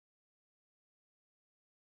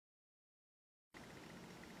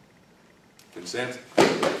Good stance.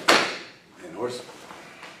 And horse.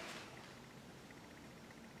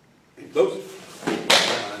 And close.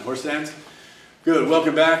 And horse stance. Good,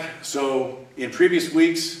 welcome back. So in previous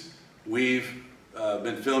weeks, we've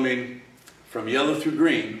been filming from yellow through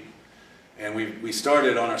green, and we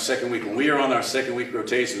started on our second week. When we are on our second week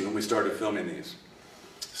rotations, when we started filming these.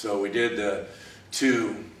 So we did the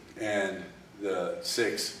 2 and the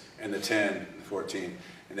 6 and the 10 and the 14,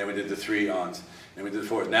 and then we did the 3 ons, and we did the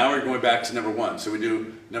 4. Now we're going back to number 1. So we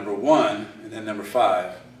do number 1, and then number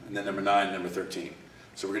 5, and then number 9, and number 13.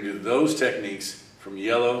 So we're going to do those techniques from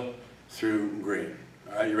yellow through green.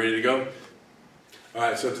 All right, you ready to go? All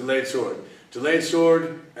right, so delayed sword. Delayed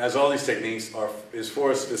sword, as all these techniques, is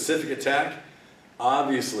for a specific attack.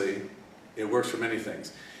 Obviously, it works for many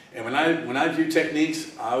things. And when I view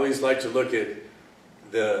techniques, I always like to look at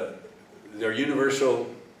their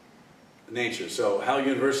universal nature. So how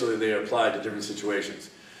universally they are applied to different situations.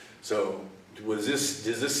 So does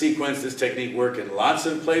this sequence, this technique work in lots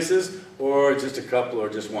of places, or just a couple, or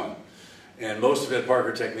just one? And most of Ed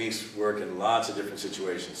Parker techniques work in lots of different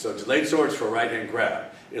situations. So delayed sword is for a right hand grab.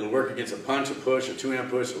 It'll work against a punch, a push, a 2-hand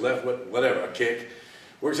push, a left, whatever, a kick.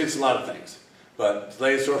 Works against a lot of things. But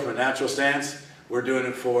delayed sword from a natural stance, we're doing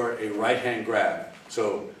it for a right hand grab.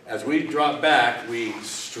 So as we drop back, we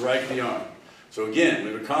strike the arm. So again,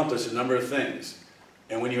 we've accomplished a number of things.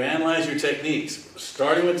 And when you analyze your techniques,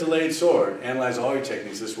 starting with delayed sword, analyze all your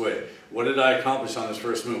techniques this way. What did I accomplish on this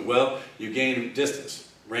first move? Well, you gained distance,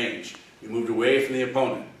 range. You moved away from the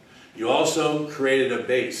opponent. You also created a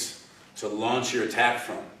base to launch your attack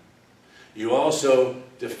from. You also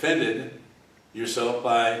defended yourself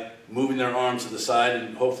by moving their arms to the side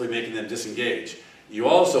and hopefully making them disengage. You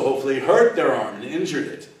also hopefully hurt their arm and injured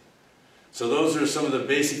it. So those are some of the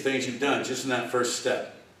basic things you've done just in that first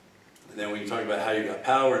step. And then we can talk about how you got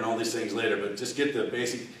power and all these things later, but just get the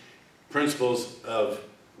basic principles of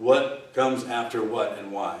what comes after what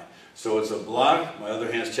and why. So it's a block, my other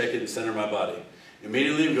hand's checking the center of my body.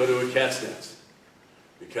 Immediately we go to a cat stance.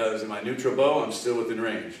 Because in my neutral bow, I'm still within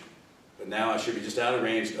range. But now I should be just out of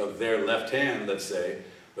range of their left hand, let's say,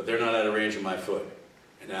 but they're not out of range of my foot.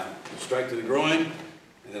 And now, strike to the groin,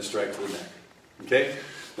 and then strike to the neck. Okay?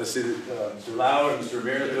 Let's see Mr. Lauer and Mr.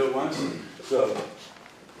 Ramirez do it once. So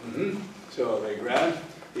they grab,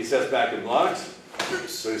 he sets back and blocks.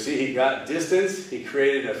 So you see he got distance, he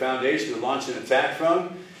created a foundation to launch an attack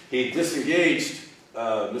from. He disengaged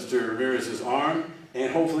Mr. Ramirez's arm,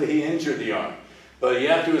 and hopefully he injured the arm. But you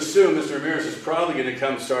have to assume Mr. Ramirez is probably going to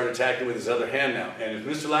come start attacking with his other hand now. And if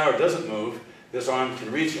Mr. Lauer doesn't move, this arm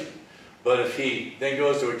can reach him. But if he then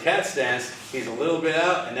goes to a cat stance, he's a little bit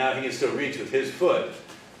out, and now he can still reach with his foot.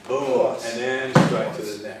 Boom, and then strike to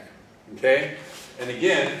the neck. Okay? And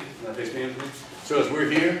again, so as we're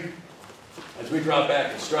here, as we drop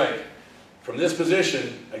back and strike, from this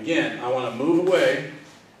position, again, I want to move away.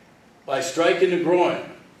 By striking the groin,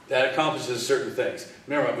 that accomplishes certain things.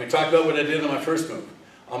 Remember, we talked about what I did on my first move.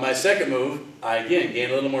 On my second move, I again gain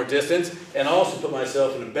a little more distance and also put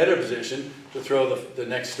myself in a better position to throw the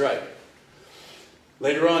next strike.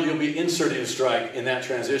 Later on, you'll be inserting a strike in that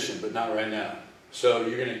transition, but not right now. So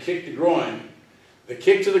you're going to kick the groin. The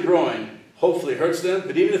kick to the groin hopefully hurts them,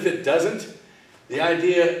 but even if it doesn't, the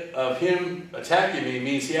idea of him attacking me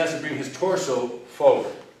means he has to bring his torso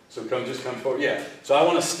forward. So just come forward, yeah. So I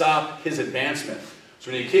want to stop his advancement.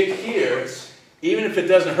 So when you kick here, even if it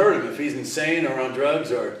doesn't hurt him, if he's insane or on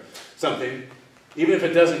drugs or something, even if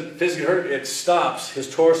it doesn't physically hurt, it stops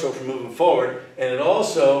his torso from moving forward, and it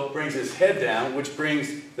also brings his head down, which brings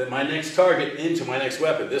my next target into my next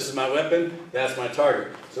weapon. This is my weapon, that's my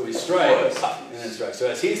target. So we strike, and then strike. So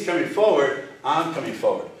as he's coming forward, I'm coming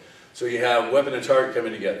forward. So you have weapon and target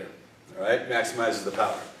coming together. All right, maximizes the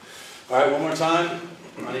power. All right, one more time.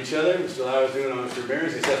 On each other. Mr. Lauer is doing on Mr.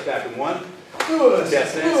 Ramirez. He steps back in 1. Good.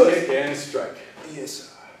 Stance, kick, and strike. Yes, sir.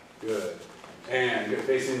 Good. And you're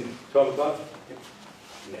facing 12 o'clock?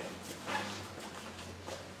 Yeah.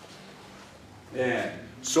 And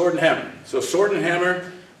sword and hammer. So sword and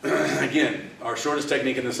hammer, again, our shortest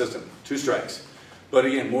technique in the system. 2 strikes. But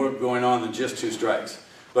again, more going on than just 2 strikes.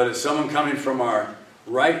 But it's someone coming from our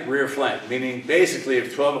right rear flank, meaning basically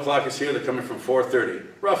if 12 o'clock is here, they're coming from 4:30,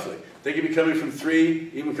 roughly. They could be coming from 3,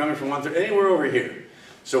 even coming from 1:30, anywhere over here.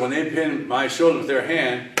 So when they pin my shoulder with their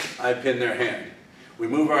hand, I pin their hand. We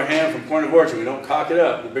move our hand from point of origin. We don't cock it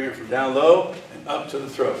up. We bring it from down low and up to the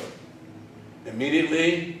throat.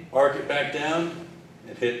 Immediately arc it back down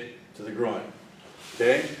and hit to the groin.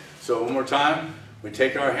 Okay? So one more time. We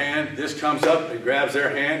take our hand. This comes up and grabs their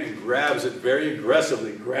hand and grabs it very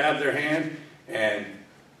aggressively. Grab their hand and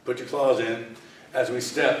put your claws in. As we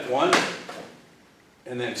step 1,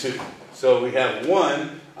 and then 2. So we have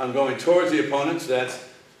 1, I'm going towards the opponent, so that's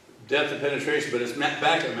depth of penetration, but it's back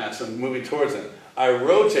at mat, so I'm moving towards them. I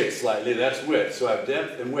rotate slightly, that's width, so I have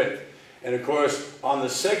depth and width. And of course, on the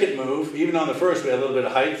second move, even on the first we had a little bit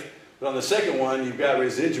of height, but on the second one, you've got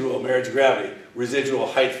residual marriage of gravity, residual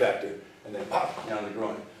height factor, and then pop, down the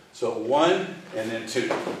groin. So 1, and then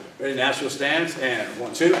 2. Ready, natural stance, and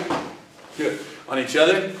 1, 2. Good. On each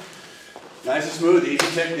other. Nice and smooth, easy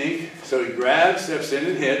technique. So he grabs, steps in,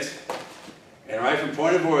 and hits. And right from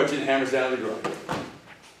point of origin, hammers down to the groin.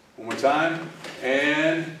 One more time.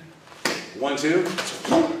 And 1, 2.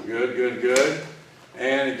 Good, good, good.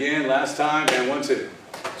 And again, last time, and 1, 2.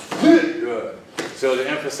 Good. So to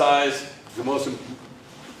emphasize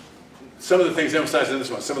some of the things emphasized in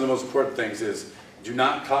this one, some of the most important things is do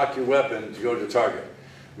not cock your weapon to go to the target.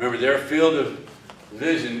 Remember, their field of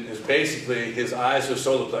vision is basically his eyes or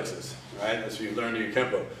solar plexus, right? That's what you learned in your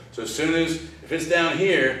Kenpo. So as soon as, if it's down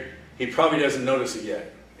here, he probably doesn't notice it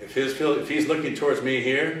yet. If he's looking towards me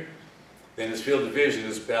here, then his field of vision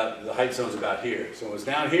is about, the height zone is about here. So when it's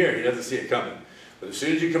down here, he doesn't see it coming. But as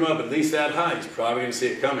soon as you come up at least that high, he's probably going to see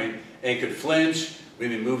it coming and could flinch,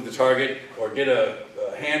 maybe move the target, or get a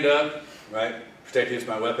hand up, right? Protect against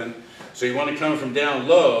my weapon. So you want to come from down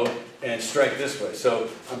low and strike this way. So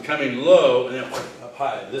I'm coming low and then up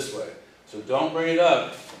high this way. So don't bring it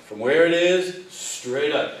up from where it is,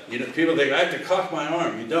 straight up. You know, people think, I have to cock my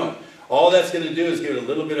arm. You don't. All that's going to do is give it a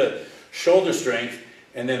little bit of shoulder strength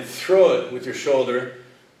and then throw it with your shoulder,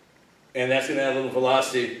 and that's going to add a little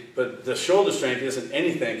velocity. But the shoulder strength isn't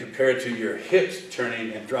anything compared to your hips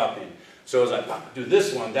turning and dropping. So as I do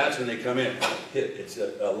this one, that's when they come in. Hit. It's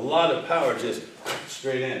a lot of power just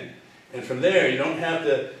straight in. And from there, you don't have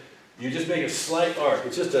to, you just make a slight arc.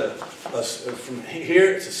 It's just from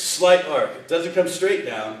here, it's a slight arc. It doesn't come straight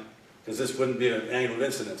down, because this wouldn't be an angle of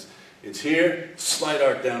incidence. It's here, slight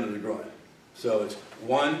arc down to the groin. So it's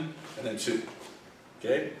 1 and then 2.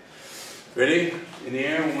 Okay? Ready? In the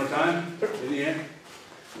air, one more time. In the air.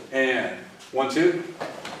 And 1, 2.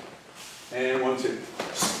 And 1,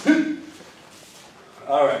 2.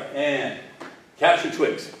 All right, and capture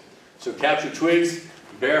twigs. So capture twigs,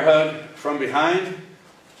 bear hug from behind,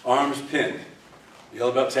 arms pinned.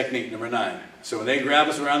 Yellow belt technique number 9. So when they grab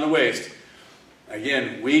us around the waist,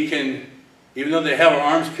 again, we can, even though they have our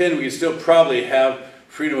arms pinned, we can still probably have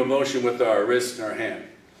freedom of motion with our wrist and our hand.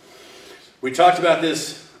 We talked about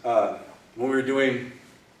this when we were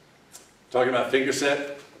talking about figure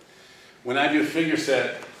set. When I do figure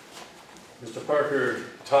set, Mr. Parker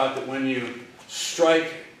taught that when you strike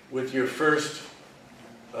with your first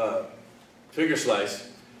figure slice,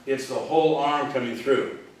 it's the whole arm coming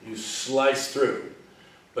through. You slice through.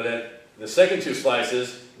 But at the second 2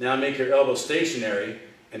 slices, now make your elbow stationary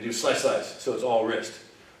and do slice, slice. So it's all wrist.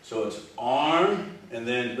 So it's arm and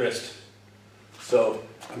then wrist. So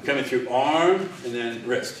I'm coming through arm and then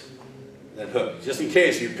wrist. Then hook. Just in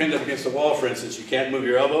case you're pinned up against the wall, for instance, you can't move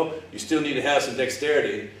your elbow, you still need to have some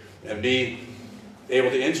dexterity and be able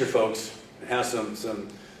to injure folks and have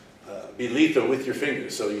be lethal with your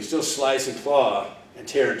fingers. So you still slice and claw and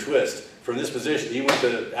tear and twist from this position, even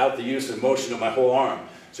without the use of motion of my whole arm.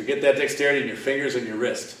 So get that dexterity in your fingers and your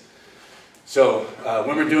wrist. So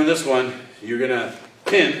when we're doing this one, you're going to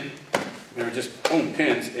pin, remember just boom,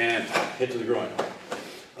 pins, and hit to the groin.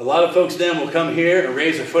 A lot of folks then will come here and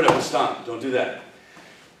raise their foot up and stomp. Don't do that.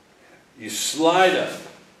 You slide up.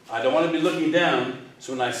 I don't want to be looking down,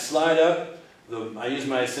 so when I slide up, I use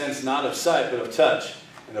my sense not of sight, but of touch.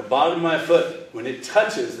 And the bottom of my foot, when it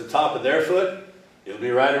touches the top of their foot, it'll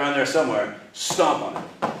be right around there somewhere. Stomp on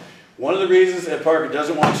it. One of the reasons that Parker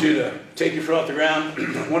doesn't want you to take your foot off the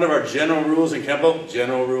ground, one of our general rules in Kenpo,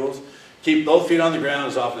 general rules, keep both feet on the ground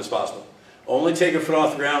as often as possible. Only take a foot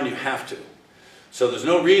off the ground when you have to. So there's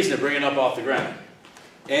no reason to bring it up off the ground.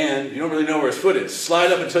 And you don't really know where his foot is.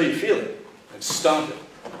 Slide up until you feel it and stomp it.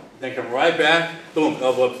 Then come right back, boom,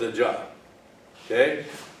 elbow up to the jaw. Okay?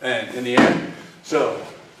 And in the air. So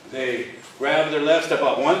they grab their left, step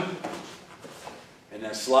out 1, and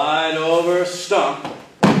then slide over, stomp,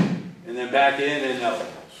 and then back in and elbow.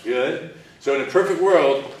 Good. So in a perfect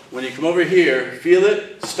world, when you come over here, feel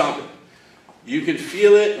it, stomp it. You can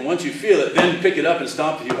feel it, and once you feel it, then pick it up and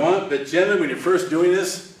stomp if you want. But generally, when you're first doing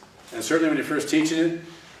this, and certainly when you're first teaching it,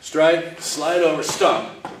 strike, slide over, stomp,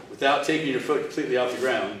 without taking your foot completely off the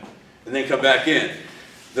ground, and then come back in.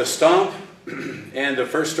 The stomp and the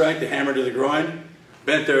first strike, the hammer to the groin,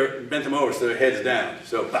 bent them over so their head's down.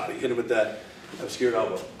 So pop, you hit them with that obscured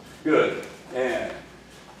elbow. Good. And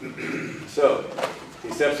so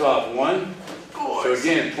he steps off 1. So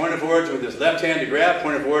again, point of origin with his left hand to grab,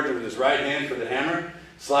 point of origin with his right hand for the hammer.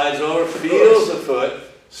 slides over, feels the foot,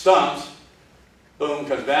 stomps, boom,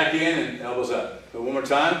 comes back in and elbows up. So one more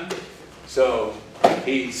time. So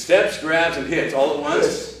he steps, grabs, and hits all at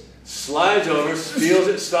once, slides over, feels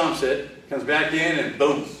it, stomps it, comes back in and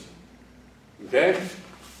boom. Okay?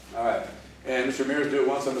 All right. And Mr. Ramirez, do it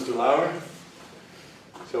once on Mr. Lauer.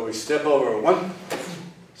 So we step over one,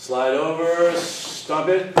 slide over, stomp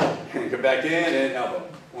it, and come back in and elbow.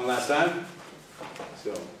 One last time.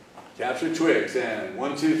 So capture twigs and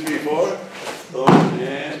 1, 2, 3, 4, boom,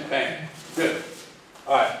 and bang. Good.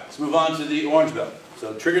 All right, let's move on to the orange belt.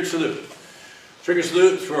 So triggered salute. Trigger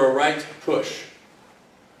salute for a right push.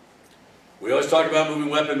 We always talk about moving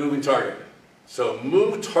weapon, moving target. So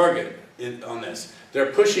move target on this.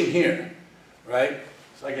 They're pushing here, right?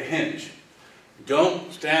 It's like a hinge.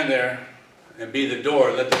 Don't stand there and be the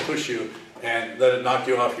door, let them push you and let it knock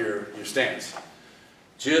you off your stance.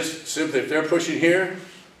 Just simply, if they're pushing here,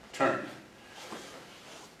 turn.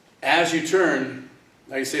 As you turn,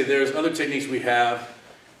 like I say, there's other techniques we have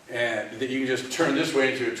and that you can just turn this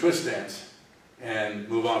way into a twist stance and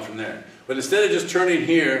move on from there. But instead of just turning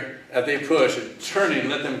here as they push and turning,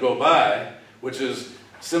 let them go by, which is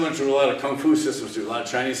similar to a lot of Kung Fu systems too, a lot of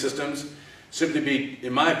Chinese systems, simply be,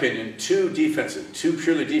 in my opinion, too defensive, too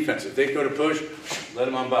purely defensive. If they go to push, let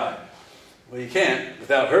them on by. Well, you can't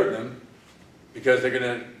without hurting them, because they're going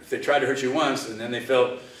to, if they tried to hurt you once and then they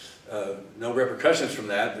felt no repercussions from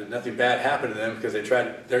that nothing bad happened to them because they're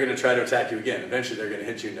going to try to attack you again. Eventually they're going to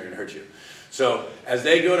hit you and they're going to hurt you. So as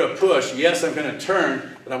they go to push, yes, I'm going to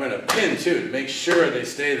turn, but I'm going to pin too to make sure they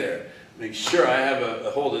stay there. Make sure I have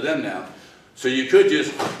a hold of them now. So you could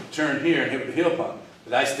just turn here and hit with the heel pump,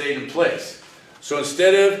 but I stayed in place. So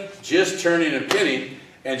instead of just turning and pinning,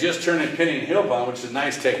 and just turning and pinning and heel pump, which is a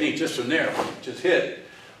nice technique, just from there, just hit,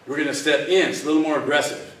 we're going to step in. It's a little more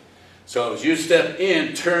aggressive. So as you step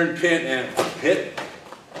in, turn, pin, and hit.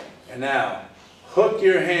 And now, hook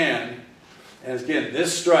your hand, and again,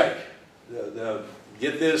 this strike,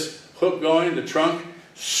 get this hook going, the trunk,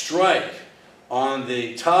 strike on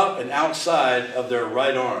the top and outside of their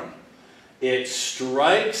right arm. It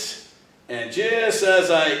strikes, and just as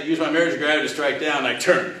I use my marriage of gravity to strike down, I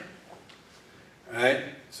turn. All right?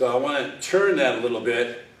 So I want to turn that a little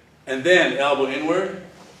bit, and then elbow inward,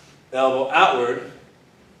 elbow outward,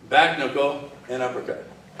 back knuckle, and uppercut.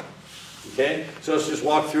 Okay? So let's just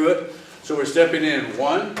walk through it. So we're stepping in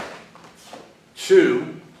 1,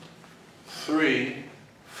 2, 3,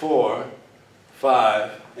 4,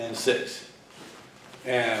 5, and 6.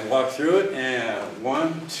 And walk through it, and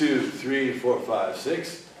 1, 2, 3, 4, 5,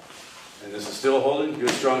 6. And this is still holding, good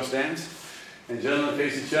strong stance. And gentlemen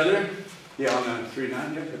face each other. Yeah, on the 3,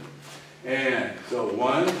 9. And so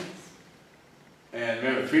 1. And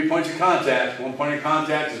remember, 3 points of contact. 1 point of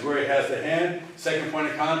contact is where he has the hand. 2nd point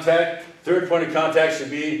of contact. 3rd point of contact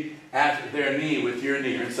should be at their knee, with your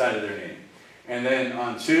knee, or inside of their knee. And then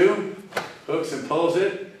on 2, hooks and pulls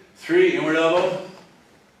it. 3, inward elbow,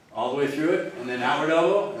 all the way through it. And then outward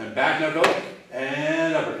elbow, and then back knuckle,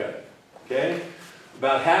 and uppercut. Okay?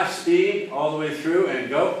 About half speed, all the way through, and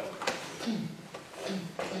go.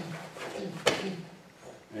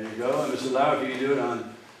 There you go. And Mr. Lau, if you can do it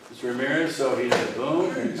on Mr. Ramirez, so he does boom,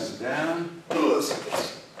 and he comes down.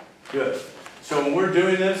 Good. So when we're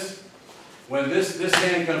doing this, when this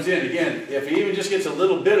hand comes in, again, if he even just gets a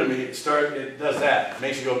little bit of me, it does that. It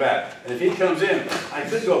makes you go back. And if he comes in, I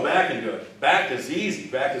could go back and do it. Back is easy.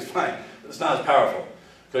 Back is fine. But it's not as powerful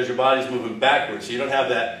because your body's moving backwards. So you don't have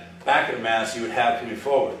that back of mass you would have coming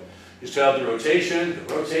forward. You still have the rotation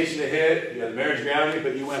to hit, you have the marriage of gravity,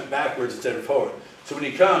 but you went backwards instead of forward. So when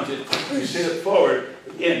he comes, you sit it forward,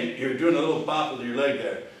 again, you're doing a little bop with your leg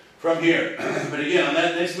there. From here, but again, on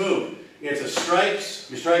that next move, it's a strike,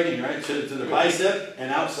 you're striking, right, to the bicep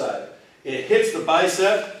and outside. It hits the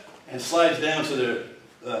bicep and slides down to the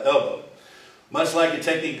elbow. Much like a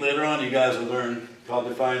technique later on you guys will learn called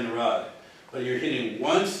defying the rod. But you're hitting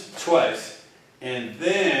once, twice, and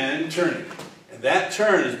then turning. And that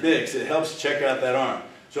turn is big, so it helps check out that arm.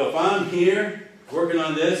 So if I'm here, working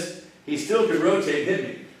on this, he still can rotate and hit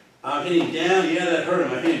me. I'm hitting down, yeah, that hurt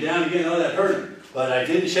him. I'm hitting down again, oh, that hurt him. But I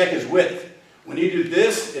didn't check his width. When you do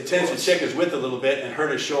this, it tends to check his width a little bit and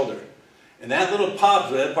hurt his shoulder. And that little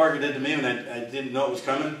pop that Parker did to me when I didn't know it was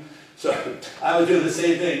coming, so I was doing the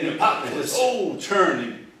same thing. You know, pop, and just, oh, turn,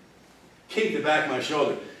 and kick the back of my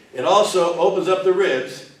shoulder. It also opens up the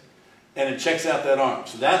ribs, and it checks out that arm.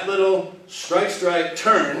 So that little strike,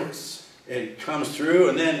 turn, it comes through,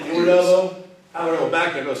 and then inward elbow, outward elbow,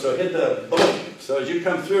 back knuckle. So hit the boom. So as you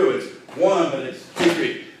come through, it's 1, but it's 2,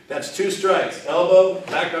 3. That's 2 strikes. Elbow,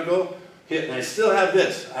 back knuckle, hit. And I still have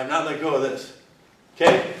this. I have not let go of this.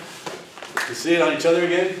 Okay? You see it on each other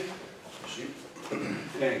again?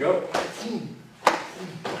 And go.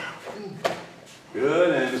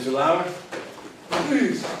 Good, and Mr. Lauer?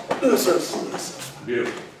 Please.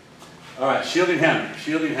 Beautiful. All right, shielding hammer,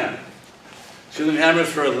 shielding hammer. Shielding hammer is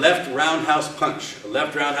for a left roundhouse punch, a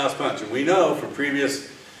left roundhouse punch. And we know from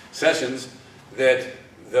previous sessions that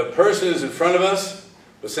the person is in front of us,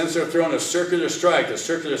 but since they're throwing a circular strike, the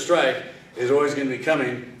circular strike is always going to be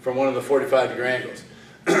coming from one of the 45-degree angles.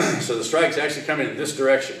 So the strike is actually coming in this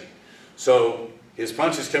direction. So his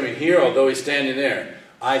punch is coming here, although he's standing there.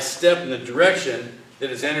 I step in the direction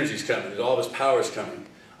that his energy is coming, that all of his power is coming.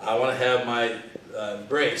 I want to have my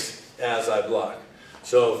brace as I block.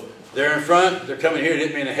 So they're in front, they're coming here to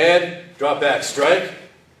hit me in the head, drop back, strike,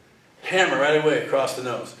 hammer right away across the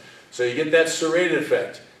nose. So you get that serrated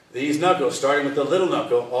effect. These knuckles, starting with the little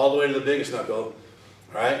knuckle all the way to the biggest knuckle,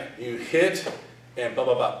 right? You hit and bop,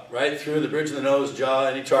 bop, bop, right through the bridge of the nose, jaw,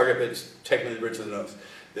 any target, but it's technically the bridge of the nose.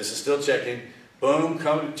 This is still checking. Boom,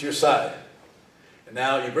 come to your side. And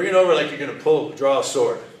now you bring it over like you're going to draw a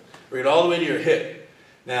sword. Bring it all the way to your hip.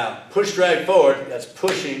 Now, push, drag forward, that's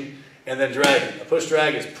pushing and then dragging. A push,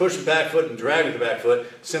 drag is push the back foot and drag with the back foot.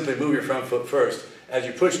 Simply move your front foot first. As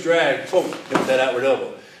you push, drag, boom, hit that outward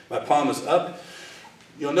elbow. My palm is up.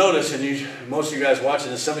 You'll notice, and most of you guys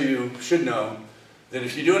watching this, some of you should know, that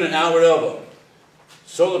if you're doing an outward elbow,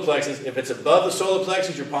 solar plexus, if it's above the solar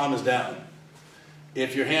plexus, your palm is down.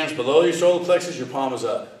 If your hand's below your solar plexus, your palm is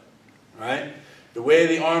up. All right? The way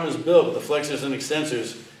the arm is built with the flexors and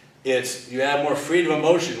extensors, you have more freedom of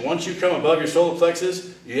motion. Once you come above your solar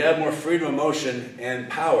plexus, you have more freedom of motion and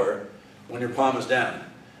power when your palm is down.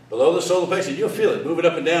 Below the solar plexus, you'll feel it. Move it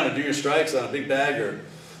up and down and do your strikes on a big bag or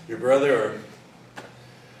your brother or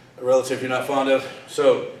a relative you're not fond of.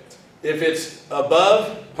 So if it's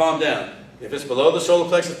above, palm down. If it's below the solar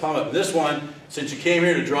plexus, palm up. This one, since you came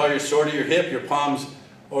here to draw your sword to your hip, your palm's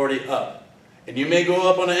already up. And you may go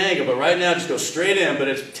up on an angle, but right now just go straight in, but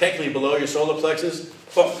it's technically below your solar plexus.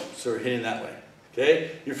 Boom, so we're hitting that way.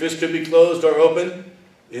 Okay? Your fist could be closed or open.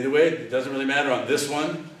 Either way, it doesn't really matter on this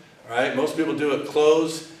one. All right? Most people do it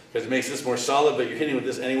closed because it makes this more solid, but you're hitting with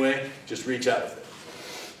this anyway. Just reach out with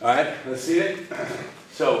it. All right? Let's see it.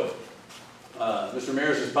 So, Mr.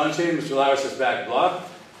 Ramirez is punching. Mr. Lauer sits back block.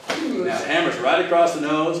 Now hammers right across the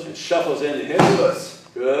nose and shuffles in and hits.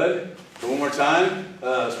 Good. So one more time.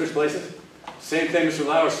 Switch places. Same thing, Mr.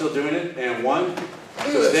 Lauer is still doing it. And one.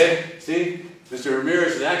 So stay. See? Mr.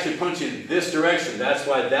 Ramirez is actually punching this direction. That's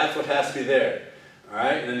why that's what has to be there. All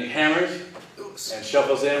right? And then he hammers and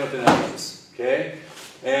shuffles in with the nose. Okay?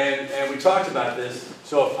 And we talked about this.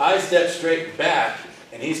 So if I step straight back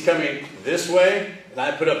and he's coming this way and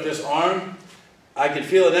I put up this arm, I can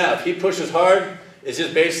feel it now. If he pushes hard, it's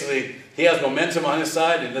just basically he has momentum on his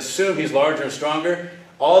side, and assume he's larger and stronger.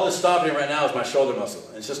 All that's stopping right now is my shoulder muscle.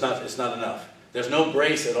 It's just not enough. There's no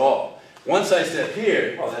brace at all. Once I step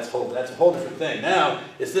here, oh, that's a whole different thing. Now,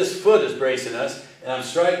 it's this foot is bracing us, and I'm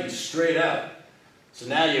striking straight out. So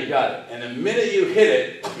now you've got it. And the minute you hit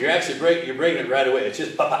it, you're breaking it right away. It's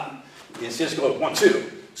just pop-pop. It's just going 1,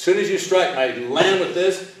 2. As soon as you strike, I land with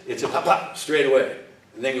this, it's a pop-pop straight away.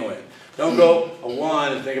 And then go in. Don't go a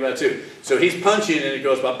 1 and think about 2. So he's punching and it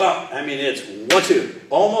goes pop-pop. I mean, it's 1, 2.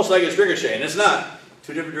 Almost like it's ricocheting. It's not.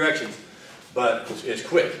 2 different directions. But it's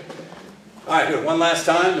quick. All right, good. One last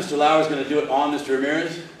time. Mr. Lauer is going to do it on Mr.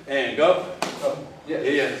 Ramirez. And go. Oh,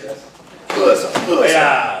 yeah.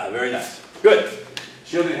 Yeah, very nice. Good.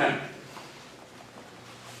 Shielding hammer.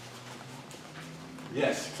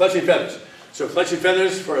 Yes, clutching feathers. So clutching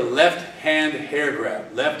feathers for a left hand hair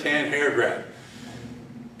grab. Left hand hair grab.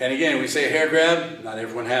 And again, we say hair grab. Not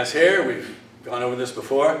everyone has hair. We've gone over this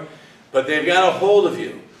before. But they've got a hold of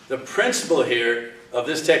you. The principle here of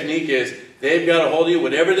this technique is they've got a hold of you.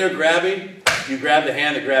 Whatever they're grabbing, you grab the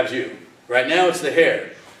hand that grabs you. Right now it's the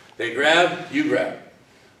hair. They grab, you grab.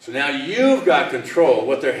 So now you've got control of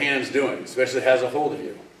what their hand's doing, especially if it has a hold of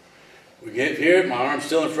you. We get here, my arm's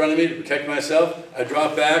still in front of me to protect myself. I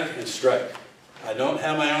drop back and strike. I don't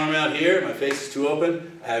have my arm out here. My face is too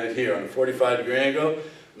open. I have it here on a 45-degree angle.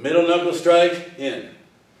 Middle knuckle strike, in.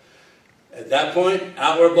 At that point,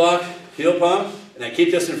 outward block, heel palm, and I keep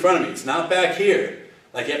this in front of me. It's not back here.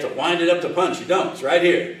 Like you have to wind it up to punch. You don't. It's right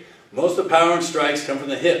here. Most of the power and strikes come from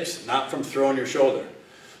the hips, not from throwing your shoulder.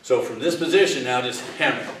 So from this position now, just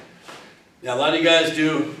hammer. Now a lot of you guys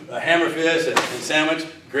do a hammer fist and sandwich.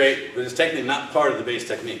 Great, but it's technically not part of the base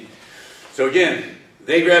technique. So again,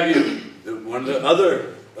 they grab you. One of the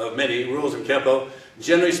other of many rules in Kenpo,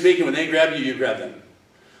 generally speaking, when they grab you, you grab them.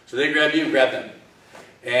 So they grab you, grab them.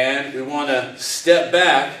 And we want to step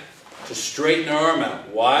back to straighten our arm out.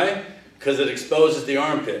 Why? Because it exposes the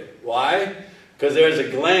armpit. Why? Because there's a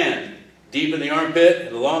gland deep in the armpit,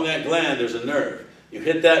 and along that gland there's a nerve. You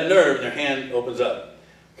hit that nerve and their hand opens up.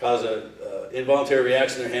 Cause an involuntary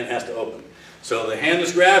reaction, their hand has to open. So the hand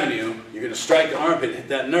that's grabbing you, you're going to strike the armpit, hit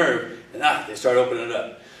that nerve, and they start opening it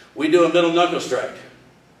up. We do a middle knuckle strike.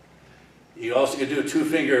 You also can do a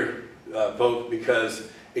two-finger poke because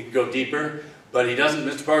it can go deeper, but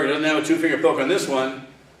Mr. Parker doesn't have a two-finger poke on this one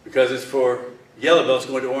because it's for yellow belts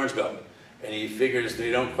going to orange belt. And he figures they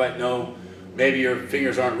don't quite know, maybe your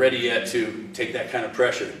fingers aren't ready yet to take that kind of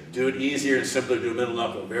pressure. Do it easier and simpler to do a middle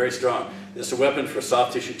knuckle, very strong. This is a weapon for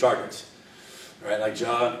soft tissue targets, all right, like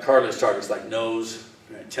jaw, cartilage targets like nose,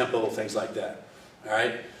 right, temple, things like that. All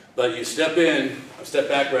right, but you step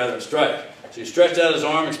back rather than strike. So you stretch out his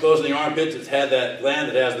arm, exposing the armpit to have that gland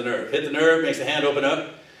that has the nerve. Hit the nerve, makes the hand open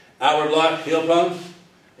up. Outward block, heel pump,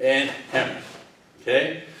 and hammer.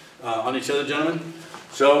 Okay? On each other, gentlemen.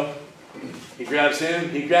 So he grabs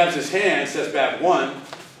his hand, steps back one,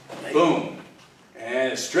 boom.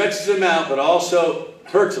 And it stretches him out, but also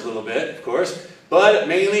hurts a little bit, of course. But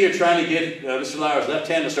mainly you're trying to get Mr. Lauer's left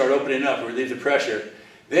hand to start opening up and relieve the pressure.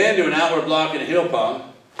 Then do an outward block and a heel pump,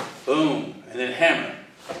 boom, and then hammer.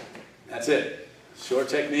 That's it. Short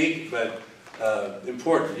technique, but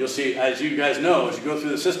important. You'll see, as you guys know, as you go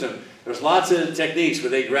through the system, there's lots of techniques where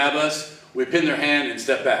they grab us, we pin their hand and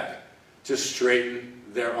step back. Just straighten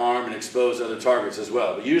their arm and expose other targets as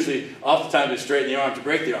well. But usually, oftentimes, you straighten the arm to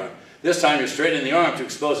break the arm. This time, you're straightening the arm to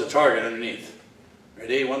expose the target underneath.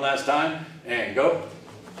 Ready? One last time, and go.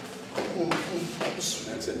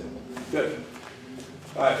 That's it. Good.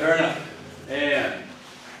 All right, fair enough. And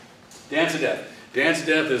dance of death. Dance of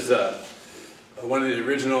death is one of the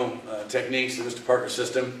original techniques of Mr. Parker's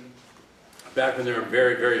system. Back when there were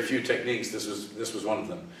very, very few techniques, this was one of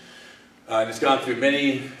them. And it's gone through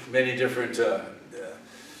many, many different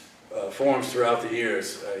forms throughout the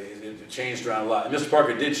years. It changed around a lot. And Mr.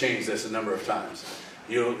 Parker did change this a number of times.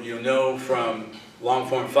 You'll know from long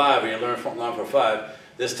form 5, when you learn from long form 5,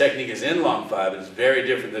 this technique is in long 5, but it's very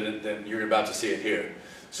different than you're about to see it here.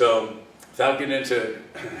 So, without getting into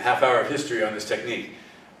a half hour of history on this technique,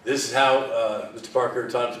 this is how Mr. Parker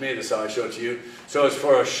taught it to me, this is how I show it to you. So it's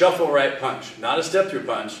for a shuffle right punch, not a step-through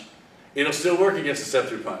punch. It'll still work against a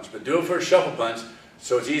step-through punch, but do it for a shuffle punch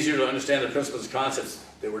so it's easier to understand the principles and concepts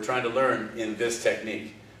that we're trying to learn in this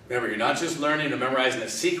technique. Remember, you're not just learning or memorizing a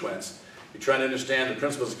sequence, you're trying to understand the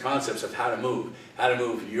principles and concepts of how to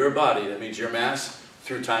move your body, that means your mass,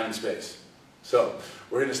 through time and space. So,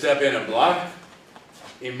 we're going to step in and block.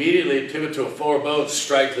 Immediately pivot to a forward bow,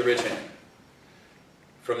 strike the ridge hand.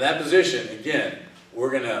 From that position, again,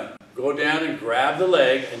 we're going to go down and grab the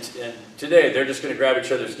leg, and today they're just going to grab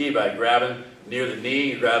each other's gi by grabbing near the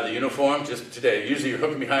knee, you grab the uniform, just today. Usually you're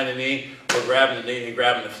hooking behind the knee, or grabbing the knee and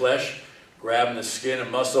grabbing the flesh, grabbing the skin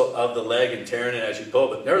and muscle of the leg and tearing it as you pull,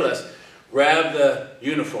 but nevertheless, grab the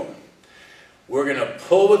uniform. We're going to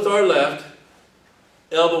pull with our left,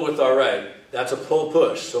 elbow with our right. That's a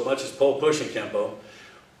pull-push, so much as pull-push in Kenpo.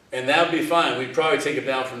 And that would be fine. We'd probably take it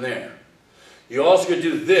down from there. You also could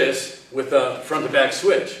do this with a front-to-back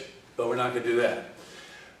switch, but we're not going to do that.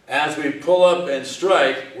 As we pull up and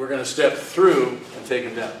strike, we're going to step through and take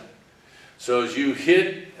him down. So as you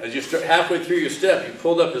halfway through your step, you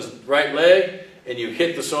pulled up his right leg and you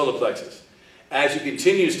hit the solar plexus. As you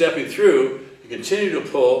continue stepping through, you continue to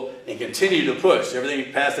pull and continue to push.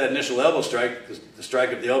 Everything past that initial elbow strike, the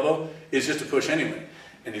strike of the elbow, is just a push anyway,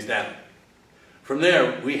 and he's down. From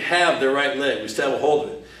there, we have their right leg. We still have a hold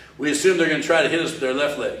of it. We assume they're going to try to hit us with their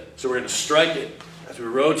left leg. So we're going to strike it as we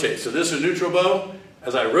rotate. So this is a neutral bow.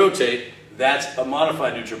 As I rotate, that's a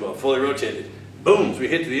modified neutral bow, fully rotated. Boom, we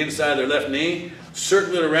hit to the inside of their left knee,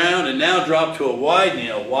 circle it around, and now drop to a wide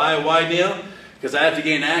kneel. Why a wide kneel? Because I have to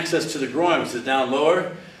gain access to the groin, which is down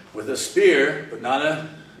lower, with a spear, but not a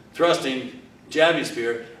thrusting, jabbing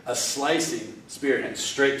spear, a slicing spear hand,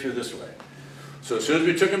 straight through this way. So as soon as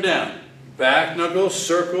we took him down, back knuckle,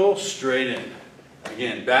 circle, straight in.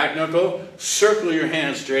 Again, back knuckle, circle your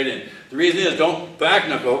hand straight in. The reason is don't back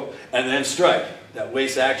knuckle and then strike. That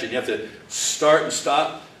wastes action. You have to start and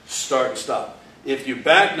stop, start and stop. If you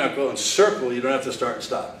back knuckle and circle, you don't have to start and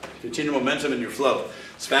stop. Continue momentum in your flow.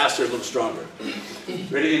 It's faster, a little stronger.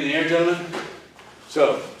 Ready in the air, gentlemen?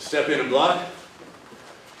 So, step in and block.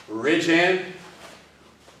 Ridge hand.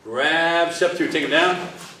 Grab, step through, take him down.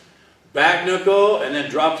 Back knuckle, and then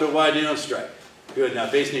drop to a wide kneel and strike. Good. Now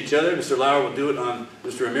facing each other, Mr. Lauer will do it on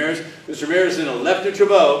Mr. Ramirez. Mr. Ramirez is in a left neutral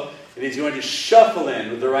bow, and he's going to shuffle in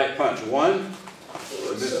with the right punch. One.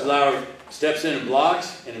 Mr. Lauer steps in and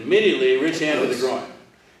blocks, and immediately ridge hand with the groin.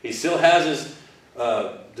 He still has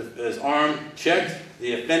his arm checked,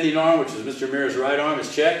 the offending arm, which is Mr. Mirror's right arm,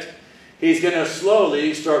 is checked. He's going to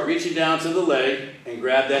slowly start reaching down to the leg and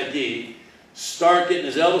grab that gi. Start getting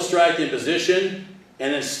his elbow strike in position,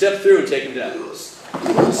 and then step through and take him down.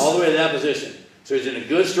 All the way to that position. So he's in a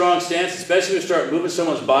good, strong stance, especially when you start moving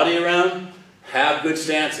someone's body around. Have good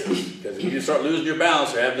stances, because if you start losing your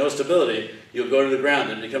balance or have no stability, you'll go to the ground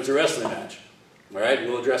and it becomes a wrestling match. All right,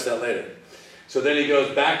 we'll address that later. So then he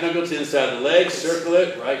goes back knuckle to the inside of the leg, circle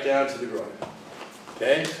it right down to the groin.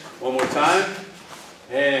 Okay, one more time,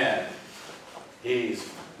 and he's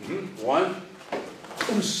 1,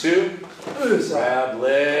 2, grab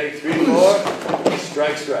leg, 3, 4,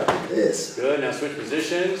 strike, strike. Yes. Good. Now switch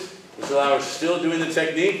positions. This allows still doing the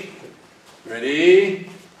technique. Ready?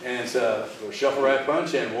 And it's a shuffle right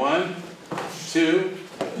punch. And 1, 2,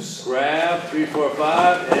 grab, 3, 4,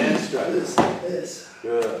 5, and strike. Yes.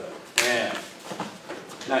 Good. And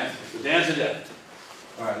nice. So dance to death.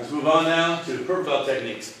 All right. Let's move on now to the purple belt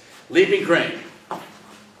techniques. Leaping crane.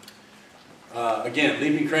 Again,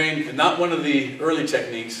 leaping crane, not one of the early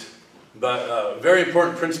techniques, but very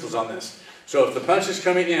important principles on this. So if the punch is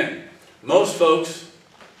coming in, most folks,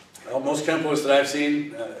 most Kenpos that I've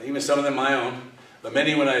seen, even some of them my own, but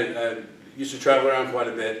many when I used to travel around quite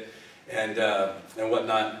a bit and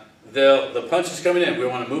whatnot, the punch is coming in. We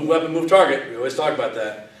want to move weapon, move target. We always talk about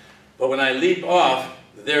that. But when I leap off,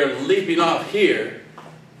 they're leaping off here.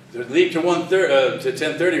 They leap to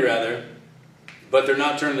 1030 rather, but they're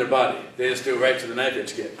not turning their body. They just do it right to the knife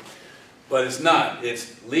edge kick. But it's not.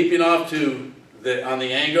 It's leaping off to on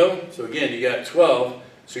the angle. So again, you got 12.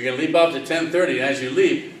 So you're going to leap off to 1030, and as you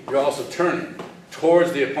leap, you're also turning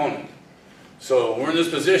towards the opponent. So when we're in this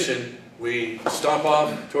position, we stomp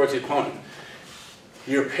off towards the opponent.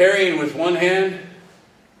 You're parrying with one hand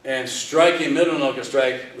and striking middle knuckle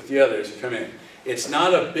strike with the other as you come in. It's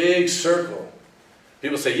not a big circle.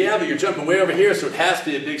 People say, yeah, but you're jumping way over here, so it has to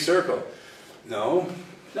be a big circle. No,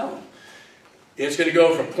 no. It's going to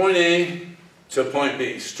go from point A to point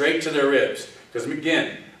B, straight to their ribs. Because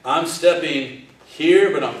again, I'm stepping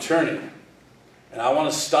here, but I'm turning. And I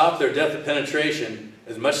want to stop their depth of penetration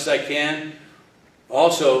as much as I can.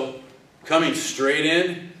 Also, coming straight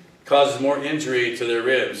in causes more injury to their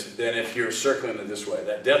ribs than if you're circling it this way.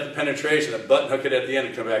 That depth of penetration, the button hook it at the end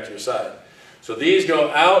and come back to your side. So these go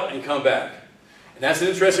out and come back. And that's an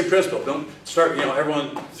interesting principle. Don't start,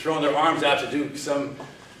 everyone throwing their arms out to do some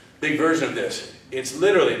big version of this. It's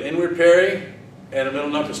literally an inward parry and a middle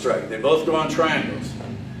knuckle strike. They both go on triangles.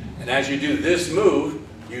 And as you do this move,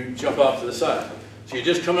 you jump off to the side. So you're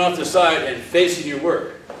just coming off the side and facing your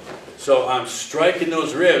work. So I'm striking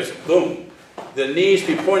those ribs, boom. The knees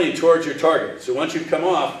be pointing towards your target. So once you come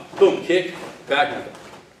off, boom, kick, back knuckle.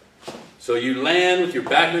 So you land with your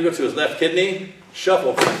back knuckle to his left kidney,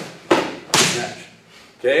 shuffle, smash.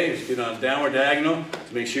 Okay, just get on a downward diagonal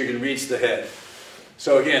to make sure you can reach the head.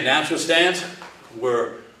 So again, natural stance,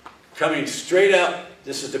 we're coming straight out.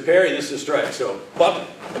 This is the parry, this is the strike. So, bop,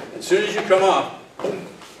 as soon as you come off, boom,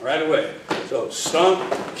 right away. So,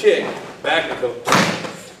 stomp, kick, back knuckle.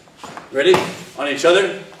 Ready? On each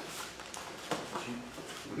other.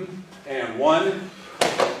 And 1.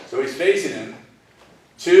 So he's facing him.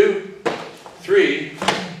 2, 3,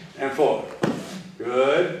 and 4.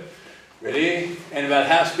 Good. Ready? And about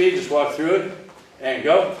half speed, just walk through it. And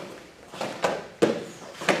go.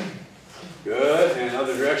 Good. And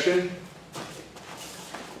other direction.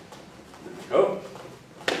 Go.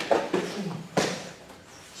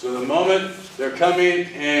 So the moment they're coming,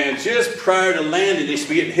 and just prior to landing, they should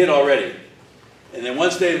be getting hit already. And then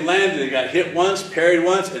once they've landed, they got hit once, parried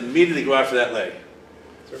once, and immediately go after that leg.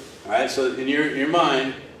 All right, so in your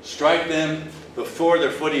mind, strike them before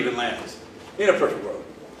their foot even lands. In a perfect world.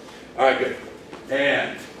 All right, good.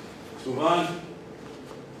 And let's move on.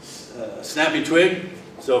 Snapping twig.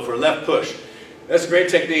 So for left push. That's a great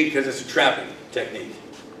technique because it's a trapping technique.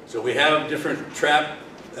 So we have different trapping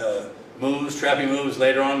moves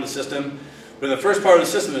later on in the system. But in the first part of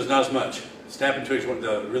the system, there's not as much. Snapping twig is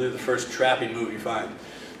really the first trapping move you find.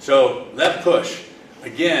 So left push.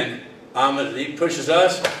 Again, he pushes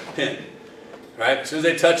us, pin. Right? As soon as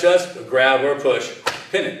they touch us, a grab or a push,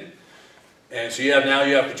 pin it. And so now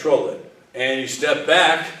you have control of it. And you step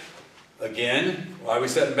back, again, why are we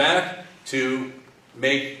stepping back? To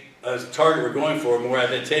make a target we're going for more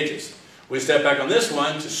advantageous. We step back on this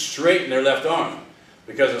one to straighten their left arm.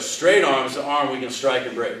 Because a straight arm is the arm we can strike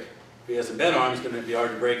and break. If he has a bent arm, it's going to be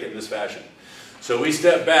hard to break it in this fashion. So we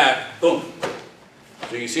step back, boom.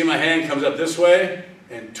 So you can see my hand comes up this way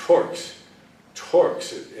and torques.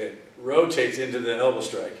 Torques. It rotates into the elbow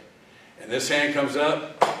strike. And this hand comes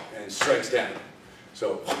up and strikes down.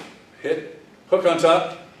 So hit, hook on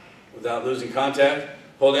top, without losing contact.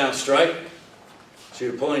 Pull down, strike. So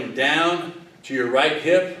you're pulling down to your right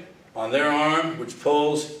hip on their arm, which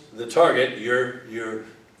pulls the target, your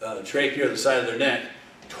trachea, the side of their neck,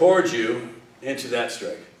 towards you into that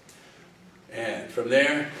strike. And from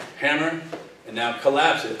there, hammer, and now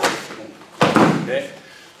collapse it. Okay?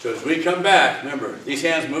 So as we come back, remember, these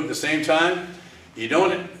hands move at the same time. You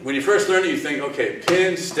don't, when you first learn it, you think, okay,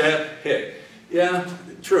 pin, step, hit. Yeah,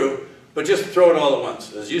 true, but just throw it all at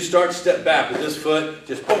once. As you start to step back with this foot,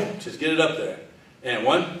 just boom, just get it up there. And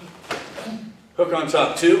 1, hook on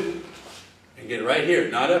top, 2, and get it right here,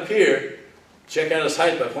 not up here. Check out his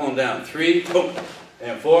height by pulling down. 3, boom,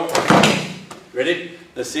 and 4. Ready?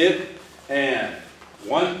 Let's see it. And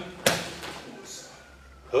 1,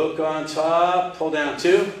 hook on top, pull down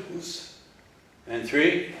 2, and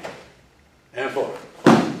 3, and 4.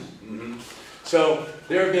 So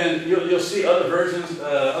there have been, you'll see other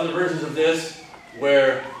versions of this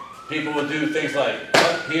where people will do things like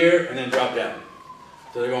up here and then drop down.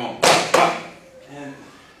 So they're going pop, and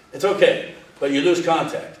it's okay, but you lose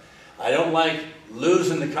contact. I don't like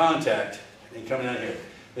losing the contact and coming out here.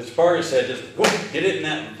 As Parker said, just whoop, get it in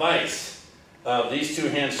that vice of these two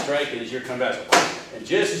hands striking as you come back. And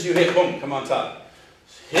just as you hit, boom, come on top.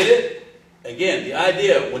 Hit it. Again, the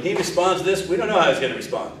idea, when he responds to this, we don't know how he's going to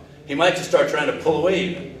respond. He might just start trying to pull away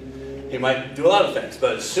even. He might do a lot of things.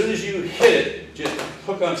 But as soon as you hit it, just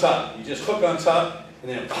hook on top. You just hook on top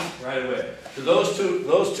and then right away. So those two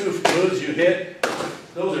moves you hit,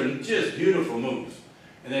 those are just beautiful moves.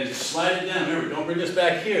 And then just slide it down. Remember, don't bring this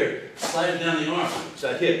back here. Slide it down the arm.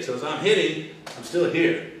 So I hit. So as I'm hitting, I'm still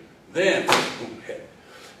here. Then, boom, hit.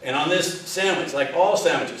 And on this sandwich, like all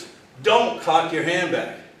sandwiches, don't cock your hand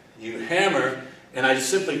back. You hammer, and I just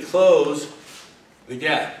simply close the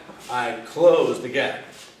gap. I close the gap.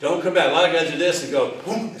 Don't come back. A lot of guys do this and go,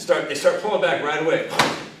 boom, they start pulling back right away.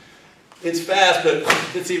 It's fast, but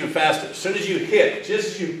it's even faster. As soon as you hit, just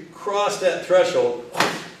as you cross that threshold,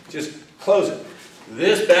 just close it.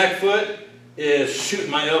 This back foot is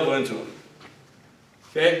shooting my elbow into him.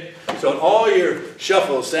 Okay? So in all your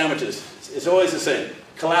shuffle sandwiches, it's always the same.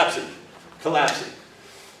 Collapsing. Collapsing.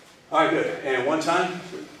 All right, good. And one time.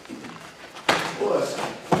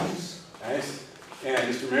 Nice.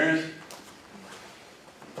 And Mr. Ramirez.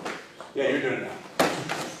 Yeah, you're doing it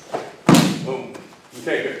now. Boom.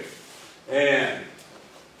 Okay, good. And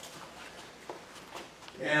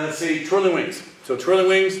let's see, twirling wings. So twirling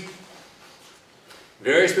wings,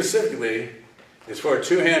 very specifically, is for a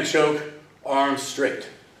two-hand choke, arms straight.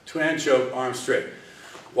 Two-hand choke, arms straight.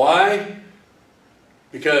 Why?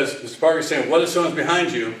 Because Mr. Parker's saying, what if someone's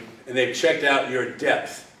behind you and they've checked out your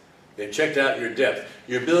depth? They've checked out your depth.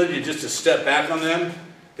 Your ability to just step back on them,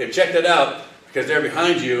 they've checked that out because they're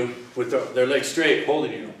behind you with their legs straight,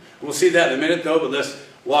 holding you. We'll see that in a minute though, but let's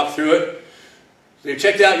walk through it. They've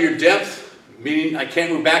checked out your depth, meaning I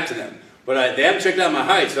can't move back to them. But they haven't checked out my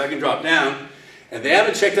height, so I can drop down. And they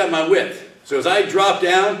haven't checked out my width. So as I drop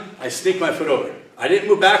down, I sneak my foot over. I didn't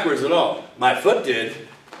move backwards at all. My foot did,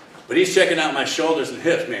 but he's checking out my shoulders and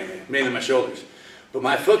hips mainly my shoulders. But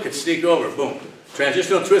my foot could sneak over, boom.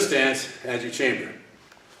 Transitional twist stance as you chamber.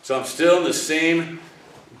 So I'm still in the same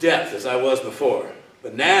depth as I was before.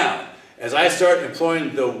 But now, as I start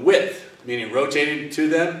employing the width, meaning rotating to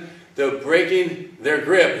them, the breaking their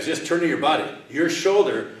grip is just turning your body. Your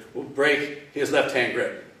shoulder will break his left hand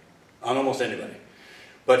grip on almost anybody.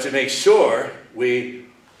 But to make sure we,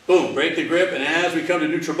 boom, break the grip, and as we come to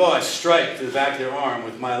neutral ball, I strike to the back of their arm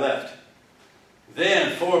with my left.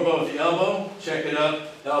 Then forward bow with the elbow, check it up,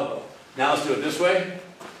 elbow. Now let's do it this way.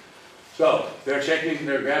 So they're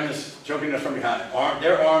grabbing this, choking us from behind.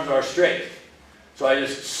 Their arms are straight. So I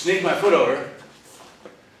just sneak my foot over.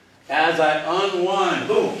 As I unwind,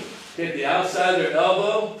 boom, hit the outside of their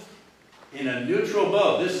elbow in a neutral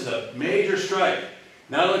bow. This is a major strike.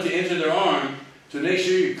 Not only to injure their arm, to make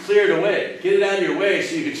sure you clear it away. Get it out of your way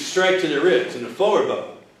so you can strike to their ribs in a forward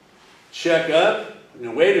bow. Check up, in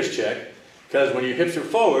a waiter's check, because when your hips are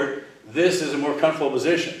forward, this is a more comfortable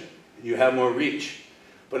position. You have more reach.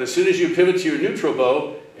 But as soon as you pivot to your neutral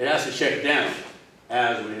bow, it has to check down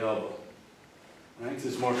as with the elbow. Right? This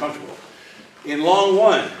is more comfortable. In long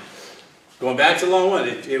one, going back to long one,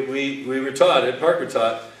 we were taught, Ed Parker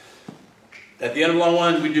taught, at the end of long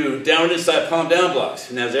one, we do downward inside palm down blocks.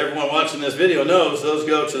 And as everyone watching this video knows, those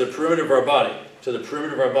go to the perimeter of our body,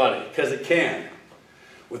 because it can.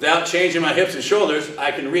 Without changing my hips and shoulders,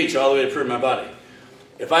 I can reach all the way to the perimeter of my body.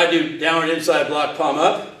 If I do downward inside block palm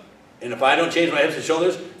up, and if I don't change my hips and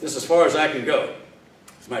shoulders, this is as far as I can go.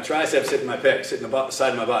 So my triceps hitting my pecs, hitting the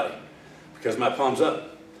side of my body, because my palm's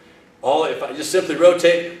up. If I just simply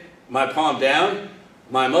rotate my palm down,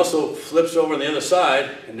 my muscle flips over on the other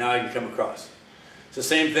side, and now I can come across. It's the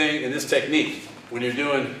same thing in this technique. When you're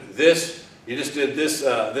doing this, you just did this,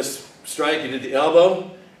 this strike, you did the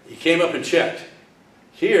elbow, you came up and checked.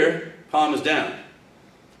 Here, palm is down.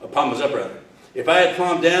 Palm is up, rather. If I had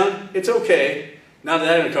palm down, it's okay. Now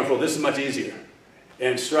that I'm uncomfortable, this is much easier.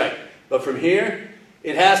 And strike. But from here,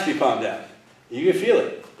 it has to be palm down. You can feel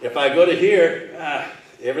it. If I go to here,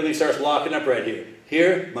 everything starts locking up right here.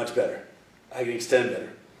 Here, much better. I can extend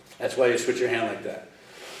better. That's why you switch your hand like that.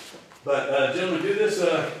 But gentlemen, do this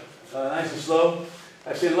nice and slow.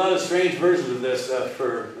 I've seen a lot of strange versions of this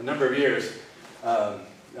for a number of years. I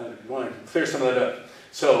want to clear some of that up.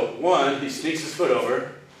 So, one, he sneaks his foot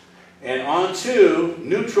over. And on two,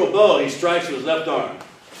 neutral bow, he strikes with his left arm.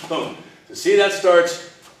 Boom. So see, that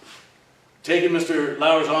starts taking Mr.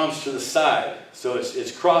 Lauer's arms to the side. So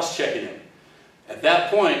it's cross-checking him. At that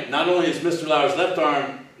point, not only is Mr. Lauer's left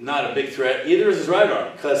arm not a big threat, either is his right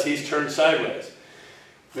arm, because he's turned sideways.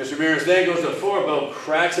 Mr. Mears then goes to a forward bow,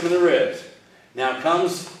 cracks him in the ribs. Now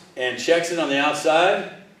comes and checks it on the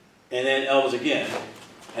outside, and then elbows again.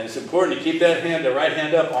 And it's important to keep that hand, the right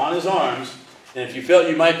hand up on his arms. And if you felt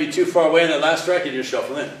you might be too far away in that last strike, you just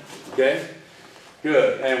shuffle in. Okay?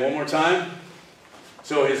 Good. And one more time.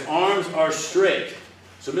 So his arms are straight.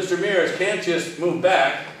 So Mr. Mears can't just move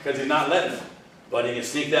back because he's not letting him. But he can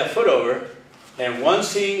sneak that foot over. And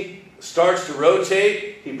once he starts to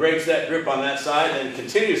rotate, he breaks that grip on that side and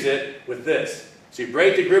continues it with this. So you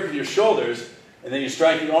break the grip with your shoulders, and then you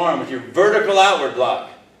strike the arm with your vertical outward block.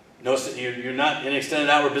 Notice that you're not in extended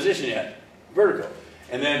outward position yet. Vertical.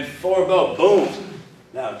 And then forward bow, boom.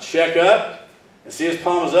 Now check up, and see his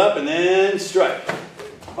palm is up, and then strike.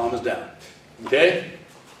 Palm is down. Okay?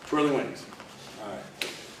 Twirling wings. All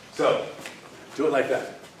right. So, do it like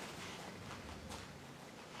that.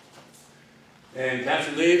 And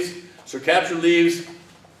captured leaves. So captured leaves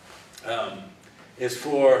is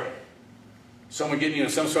for someone getting you in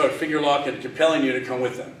some sort of finger lock and compelling you to come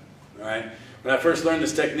with them. All right? When I first learned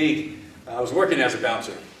this technique, I was working as a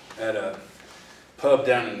bouncer at a pub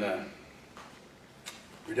down in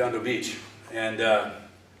Redondo Beach. And I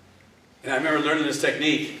remember learning this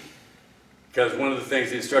technique because one of the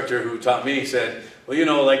things the instructor who taught me said, well, you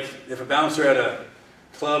know, like if a bouncer at a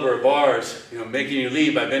club or a bar is, you know, making you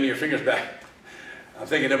leave by bending your fingers back, I'm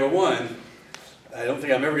thinking, number one, I don't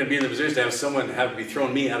think I'm ever going to be in the position to have someone have to be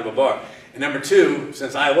throwing me out of a bar. And number two,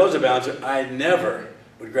 since I was a bouncer, I never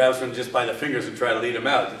would grab someone just by the fingers and try to lead them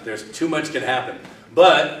out. There's too much can happen.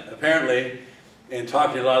 But apparently, in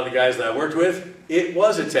talking to a lot of the guys that I worked with, it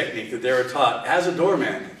was a technique that they were taught as a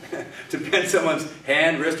doorman to bend someone's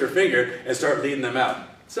hand, wrist, or finger and start leading them out.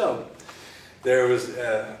 So there was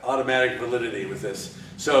automatic validity with this.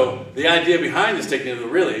 So the idea behind this technique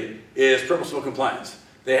really is purposeful compliance.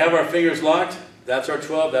 They have our fingers locked. That's our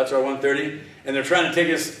 12, that's our 130, and they're trying to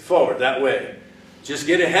take us forward that way. Just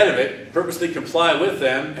get ahead of it, purposely comply with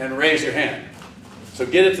them, and raise your hand. So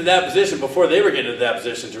get it to that position before they were getting to that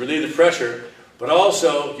position to relieve the pressure. But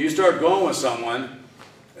also, if you start going with someone,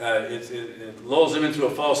 it lulls them into a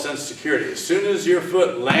false sense of security. As soon as your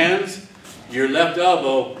foot lands, your left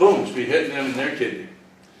elbow, boom, should be hitting them in their kidney.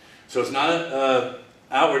 So it's not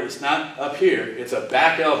outward, it's not up here, it's a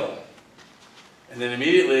back elbow. And then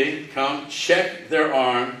immediately come check their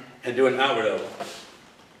arm and do an outward elbow.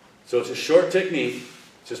 So it's a short technique,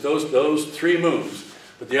 just those three moves.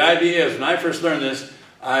 But the idea is, when I first learned this,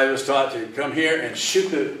 I was taught to come here and shoot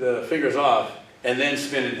the fingers off and then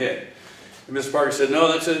spin and hit. And Mr. Parker said,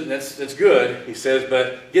 no, that's good. He says,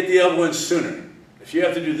 but get the elbow in sooner. If you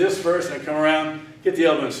have to do this first and come around, get the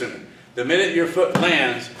elbow in sooner. The minute your foot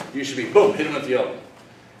lands, you should be, boom, hitting with the elbow.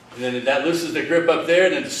 And then that loosens the grip up there,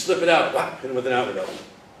 and then just slip it out, wow, hit it with an outward elbow.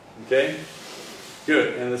 Okay?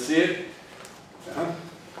 Good. And let's see it.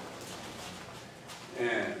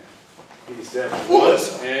 And he steps one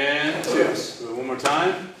and two. So one more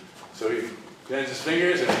time. So he bends his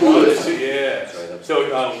fingers and 1, 2, yeah. So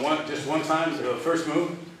just one time, the first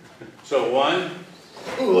move. So one.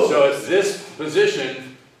 So it's this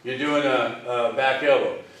position, you're doing a back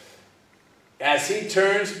elbow. As he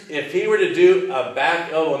turns, if he were to do a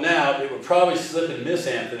back elbow now, it would probably slip and miss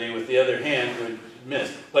Anthony with the other hand, it would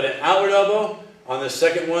miss. But an outward elbow on the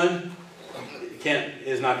second one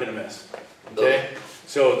is not going to miss. Okay?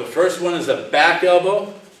 So the first one is a back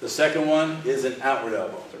elbow, the second one is an outward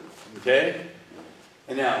elbow. Okay?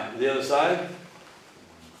 And now, the other side.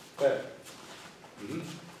 Okay.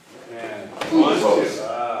 And 1, 2.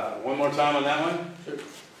 One more time on that one.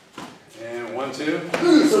 And 1, 2.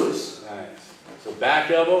 Nice. So back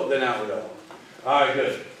elbow, then outward elbow. All right,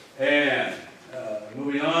 good. And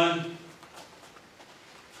moving on.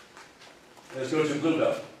 Let's go to blue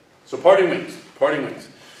belt. So parting wings, parting wings.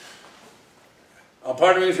 On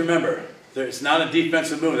parting wings, remember, it's not a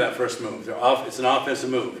defensive move, that first move. It's an offensive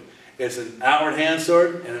move. It's an outward hand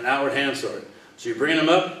sword and an outward hand sword. So you're bringing them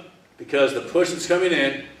up because the push that's coming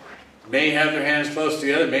in may have their hands close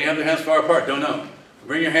together, may have their hands far apart, don't know.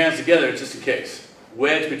 Bring your hands together just in case.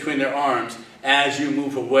 Wedge between their arms as you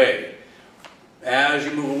move away. As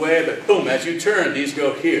you move away, but boom, as you turn, these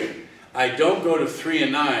go here. I don't go to 3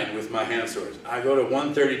 and 9 with my hand swords. I go to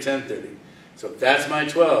 130, 1030. So that's my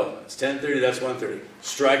 12. It's 1030, that's 130.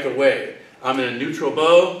 Strike away. I'm in a neutral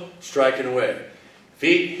bow, striking away.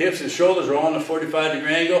 Feet, hips, and shoulders are all on a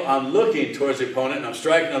 45-degree angle. I'm looking towards the opponent, and I'm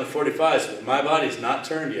striking on the 45, so my body's not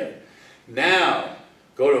turned yet. Now,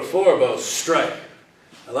 go to a forward bow, strike.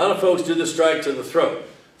 A lot of folks do the strike to the throat.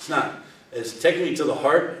 It's not. It's technically to the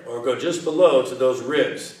heart, or go just below to those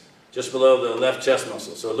ribs, just below the left chest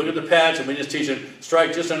muscle. So look at the patch, and we just teach them,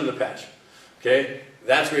 strike just under the patch. Okay?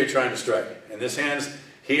 That's where you're trying to strike. And this hand's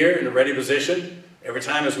here in a ready position. Every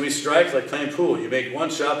time as we strike, like playing pool, you make one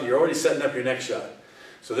shot, but you're already setting up your next shot.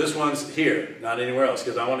 So this one's here, not anywhere else,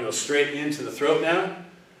 because I want to go straight into the throat now,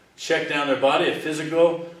 check down their body, a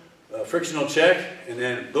physical, frictional check, and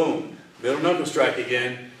then boom, middle knuckle strike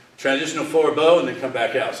again, transitional forward bow, and then come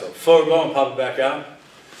back out. So forward bow and pop it back out.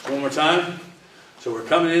 One more time. So we're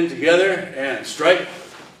coming in together and strike,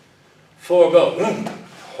 forward bow, boom,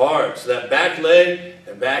 hard. So that back leg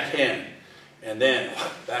and back hand. And then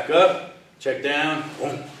back up, check down,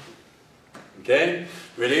 boom. Okay,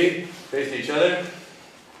 ready, facing each other.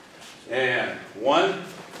 And 1,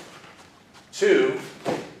 2,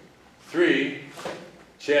 3,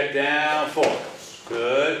 check down, 4.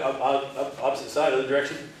 Good, up, opposite side, other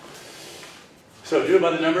direction. So do it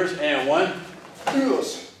by the numbers, and 1,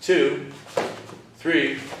 2,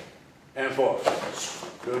 3, and 4.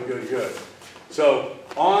 Good, good, good. So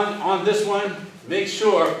on this one, make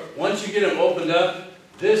sure once you get them opened up,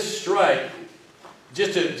 this strike,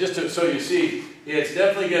 just to so you see, it's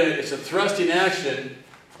definitely it's a thrusting action,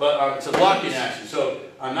 but it's a blocking action. So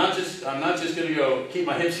I'm not just going to go keep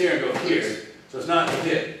my hips here and go here. So it's not a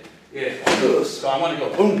hit. So I want to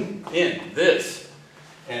go boom in this,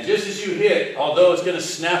 and just as you hit, although it's going to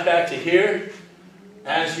snap back to here,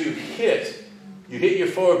 as you hit your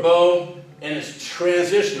forward bow, and it's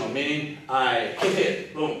transitional, meaning I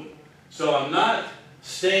hit, boom. So I'm not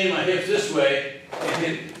staying my hips this way and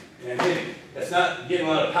hitting and hitting. That's not getting a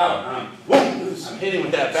lot of power. I'm hitting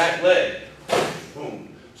with that back leg,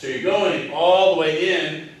 boom. So you're going all the way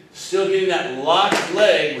in, still getting that locked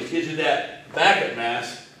leg, which gives you that backup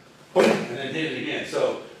mass, boom, and then hit it again.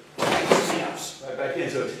 So right back in.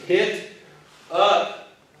 So it's hit, up,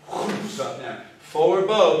 stop down. Forward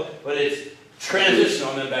bow, but it's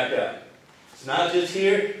transitional and then back out. It's not just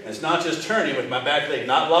here, and it's not just turning with my back leg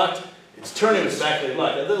not locked, it's turning with back leg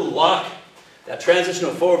locked. That little lock, that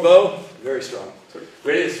transitional forward bow, very strong.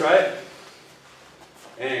 Ready to try it?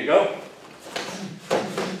 And go.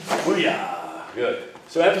 Booyah! Good.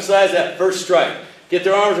 So emphasize that first strike. Get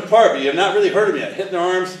their arms apart, but you have not really hurt them yet. Hitting their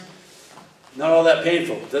arms, not all that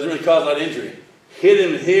painful. It doesn't really cause a lot of injury. Hit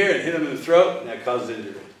them here and hit them in the throat, and that causes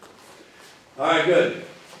injury. All right, good.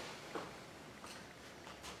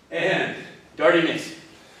 And darting mace.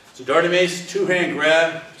 So darting mace, two-hand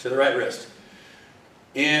grab to the right wrist.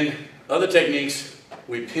 In other techniques,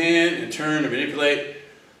 we pin and turn and manipulate,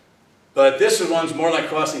 but this one's more like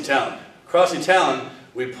crossing talon. Crossing talon,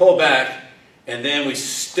 we pull back, and then we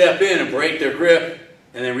step in and break their grip,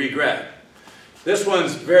 and then re-grab. This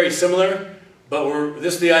one's very similar, but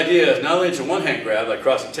this is the idea is not only it's a one-hand grab like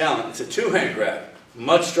crossing talon, it's a two-hand grab,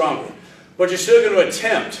 much stronger. But you're still going to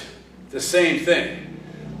attempt the same thing.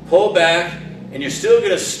 Pull back, and you're still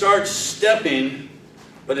going to start stepping,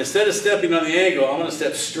 but instead of stepping on the angle, I want to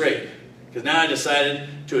step straight, because now I decided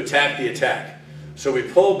to attack the attack. So we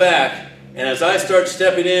pull back, and as I start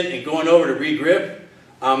stepping in and going over to re-grip,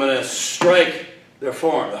 I'm going to strike their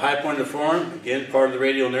forearm, the high point of the forearm, again, part of the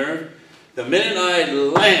radial nerve. The minute I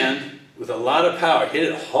land with a lot of power, hit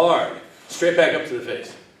it hard, straight back up to the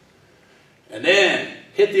face. And then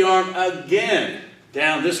hit the arm again,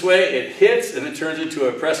 down this way. It hits, and it turns into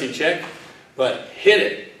a pressing check, but hit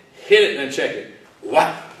it, and then check it.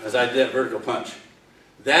 Wow, as I did that vertical punch.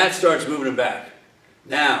 That starts moving them back.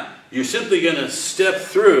 Now, you're simply going to step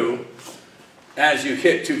through as you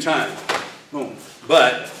hit 2 times. Boom.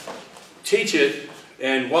 But teach it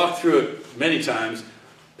and walk through it many times.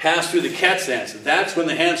 Pass through the cat stance. That's when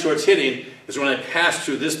the hand sword's hitting, is when I pass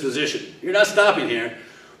through this position. You're not stopping here,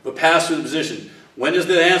 but pass through the position. When does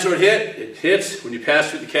the hand sword hit? It hits when you pass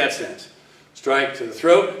through the cat stance. Strike to the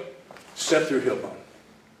throat, step through heel bone.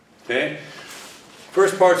 Okay?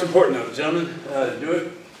 First part's important though, gentlemen, do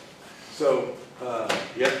it. So,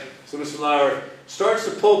 yep, so Mr. Lauer starts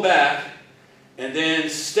to pull back and then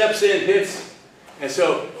steps in, hits, and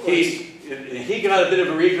so he got a bit of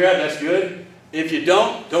a regrab, that's good. If you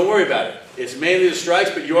don't worry about it. It's mainly the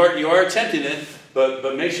strikes, but you are attempting it,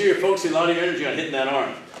 but make sure you're focusing a lot of your energy on hitting that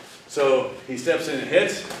arm. So he steps in and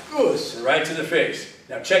hits, right to the face.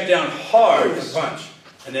 Now check down hard and punch,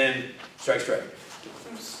 and then strike, strike.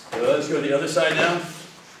 So let's go to the other side now.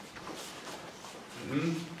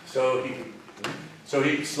 So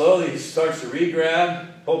he slowly starts to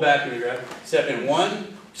re-grab, pull back, re-grab, step in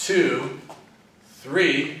 1, 2,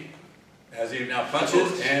 3, as he now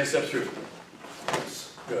punches, and step through.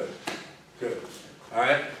 Good, good. All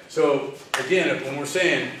right, so again, when we're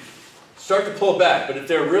saying, start to pull back, but if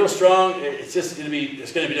they're real strong, it's going to be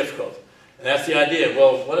difficult. And that's the idea.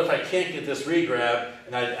 Well, what if I can't get this re-grab,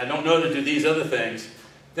 and I don't know to do these other things,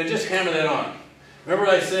 then just hammer that on. Remember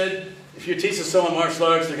what I said? If you're teaching someone martial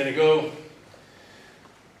arts, they're going to go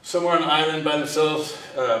somewhere on an island by themselves,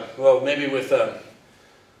 well, maybe with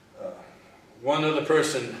one other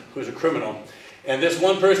person who's a criminal. And this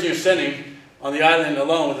one person you're sending on the island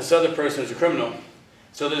alone with this other person who's a criminal.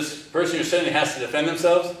 So this person you're sending has to defend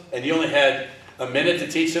themselves, and you only had a minute to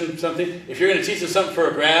teach them something. If you're going to teach them something for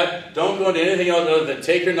a grab, don't go into anything else other than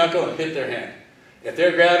take your knuckle and hit their hand. If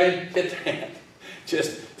they're grabbing, hit their hand.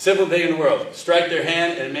 Just simple thing in the world. Strike their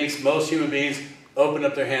hand, and it makes most human beings open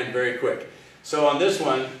up their hand very quick. So on this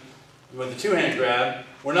one, with the two-hand grab,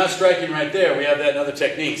 we're not striking right there. We have that in other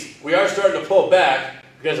techniques. We are starting to pull back,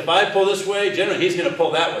 because if I pull this way, generally he's going to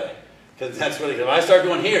pull that way. Because that's what if I start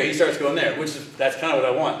going here, he starts going there, that's kind of what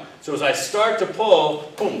I want. So as I start to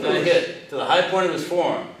pull, boom, then I hit to the high point of his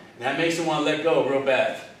forearm. And that makes him want to let go real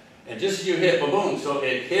bad. And just as you hit, boom, so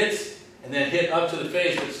it hits, and then hit up to the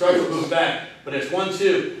face, but it starts to move back. But it's 1,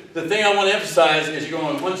 2. The thing I want to emphasize is you're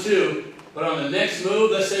going 1, 2, but on the next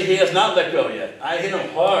move, let's say he has not let go yet. I hit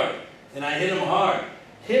him hard, and I hit him hard.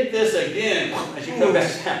 Hit this again as you come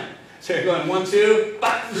back down. So you're going 1, 2,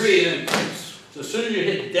 3, and then so as soon as you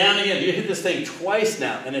hit down again, you hit this thing twice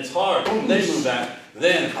now, and it's hard. Boom, then you move back,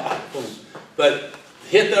 then boom. But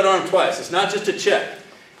hit that arm twice. It's not just a check.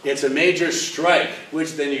 It's a major strike,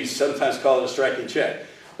 which then you sometimes call it a striking check.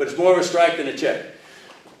 But it's more of a strike than a check.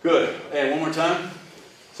 Good. And one more time.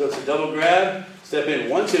 So it's a double grab. Step in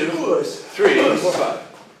 1, 2, 3, 4,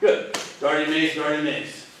 5. Good. Guardian mace, guardian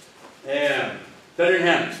mace. And thundering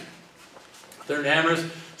hammers. Thundering hammers.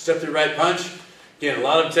 Step through right punch. Again, a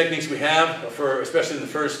lot of techniques we have, especially in the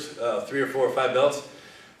first 3 or 4 or 5 belts,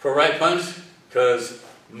 for right punch, because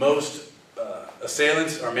most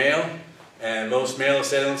assailants are male, and most male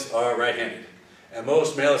assailants are right-handed. And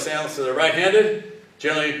most male assailants that are right-handed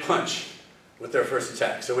generally punch with their first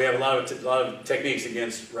attack. So we have a lot of techniques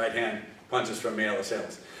against right-hand punches from male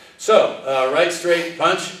assailants. So, right straight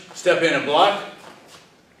punch, step in and block.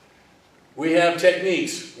 We have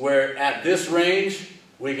techniques where at this range,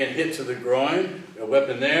 we can hit to the groin, a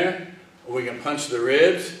weapon there, or we can punch the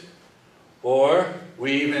ribs, or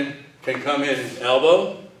we even can come in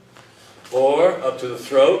elbow, or up to the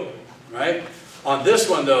throat, right? On this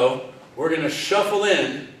one though, we're going to shuffle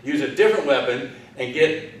in, use a different weapon,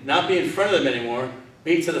 and not be in front of them anymore,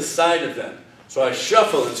 be to the side of them. So I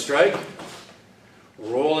shuffle and strike,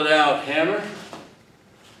 roll it out, hammer,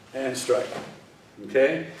 and strike.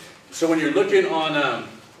 Okay? So when you're looking on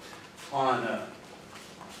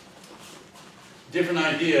different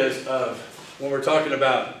ideas of when we're talking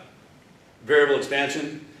about variable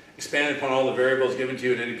expansion, expanding upon all the variables given to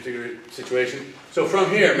you in any particular situation. So from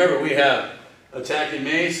here, remember we have attacking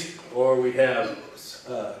mace, or we have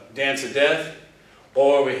dance of death,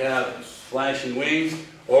 or we have flashing wings,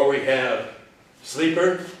 or we have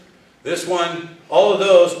sleeper. This one, all of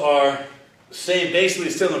those are staying basically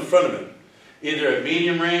still in front of him, either at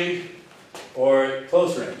medium range or at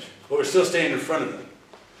close range, but we're still staying in front of them.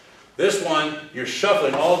 This one, you're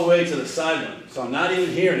shuffling all the way to the side one. So I'm not even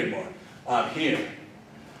here anymore. I'm here.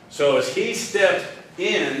 So as he stepped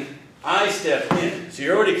in, I stepped in. So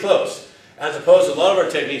you're already close. As opposed to a lot of our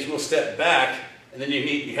techniques, we'll step back, and then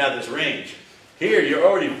you have this range. Here, you're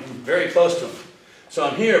already very close to him. So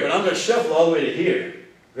I'm here, but I'm going to shuffle all the way to here.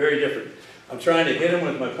 Very different. I'm trying to hit him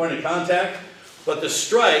with my point of contact, but the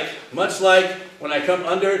strike, much like when I come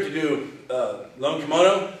under to do lone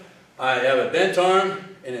kimono, I have a bent arm,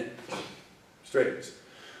 and it straightens.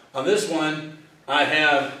 On this one, I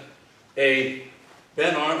have a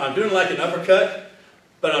bent arm. I'm doing like an uppercut,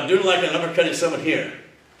 but I'm doing like an uppercut in someone here.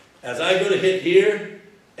 As I go to hit here,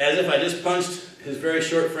 as if I just punched his very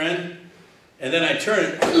short friend, and then I turn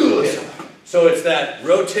it. So it's that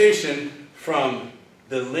rotation from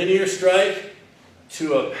the linear strike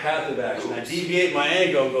to a path of action. I deviate my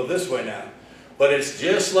angle and go this way now. But it's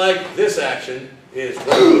just like this action is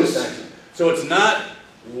this action. So it's not,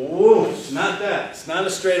 whoa, it's not that. It's not a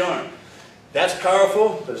straight arm. That's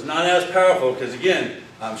powerful, but it's not as powerful because, again,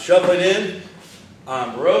 I'm shuffling in,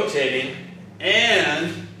 I'm rotating,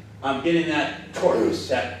 and I'm getting that torque.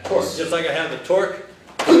 Just like I have the torque,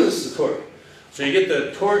 this is the torque. So you get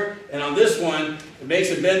the torque, and on this one, it makes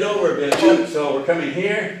it bend over a bit. So we're coming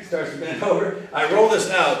here, it starts to bend over. I roll this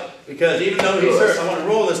out because even though he's hurt, I want to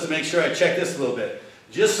roll this to make sure I check this a little bit.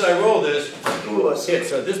 Just as I roll this, hit.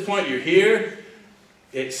 So at this point, you're here.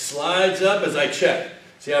 It slides up as I check.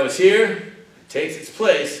 See, I was here. It takes its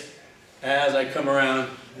place as I come around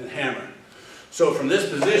and hammer. So from this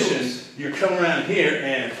position, you come around here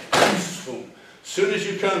and boom. As soon as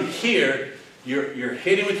you come here, you're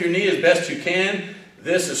hitting with your knee as best you can.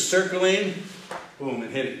 This is circling, boom,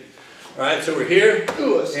 and hitting. All right, so we're here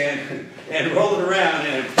and roll it around,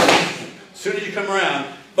 and as soon as you come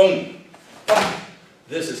around, boom.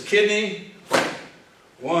 This is kidney,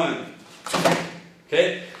 1, 2.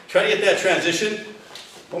 Okay, try to get that transition.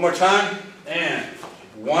 One more time, and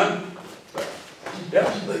 1. Yep.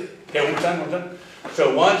 Okay, one more time.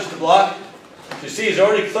 So 1, just to block. You see, he's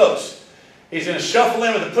already close. He's going to shuffle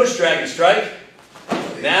in with a push drag and strike.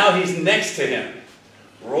 Now he's next to him.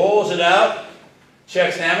 Rolls it out,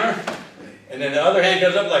 checks hammer, and then the other hand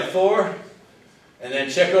goes up like 4, and then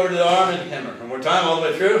check over to the arm and hammer. One more time, all the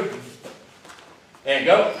way through. And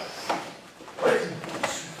go.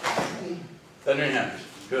 Thunder and hammers.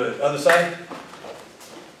 Good. Other side.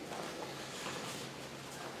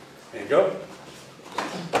 And go.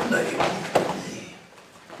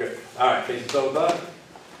 Good. All right, facing double dot.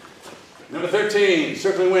 Number 13,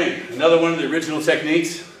 circling wing. Another one of the original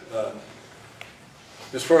techniques.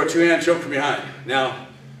 Just for a two-hand choke from behind. Now,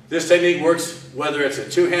 this technique works whether it's a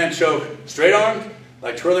two-hand choke straight armed,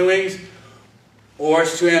 like twirling wings, or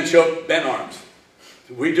it's two-hand choke bent arms.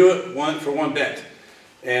 We do it one for one bent.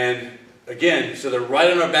 And again, so they're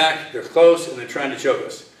right on our back, they're close, and they're trying to choke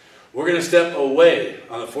us. We're going to step away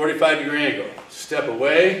on a 45-degree angle. Step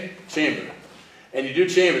away, chamber. And you do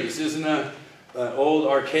chamber. This isn't an old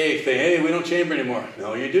archaic thing. Hey, we don't chamber anymore.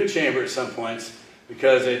 No, you do chamber at some points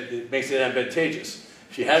because it makes it advantageous.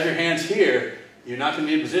 If you have your hands here, you're not going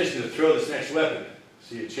to be in position to throw this next weapon.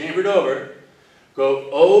 So you chambered over, go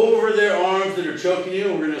over their arms that are choking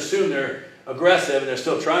you. We're going to assume they're aggressive and they're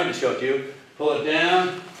still trying to choke you. Pull it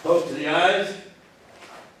down, poke to the eyes,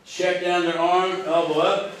 check down their arm, elbow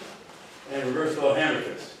up, and reverse bow hammer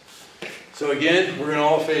fist. So again, we're going to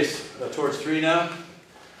all face towards 3 now.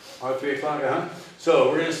 All 3 o'clock, So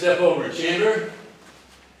we're going to step over and chamber,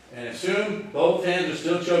 and assume both hands are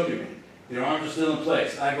still choking me. Their arms are still in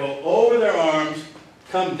place. I go over their arms,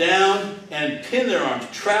 come down, and pin their arms,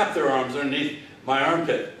 trap their arms underneath my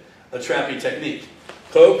armpit. A trapping technique.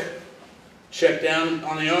 Poke, check down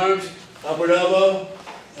on the arms, upward elbow,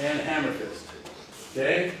 and hammer fist.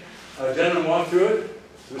 Okay? Gentlemen, walk through it.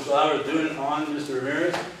 Mr. Lauer is doing it on Mr.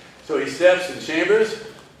 Ramirez. So he steps and chambers,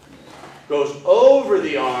 goes over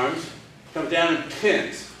the arms, comes down and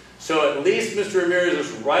pins. So at least Mr.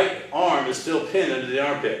 Ramirez's right arm is still pinned under the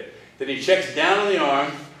armpit. Then he checks down on the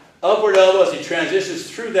arm, upward elbow as he transitions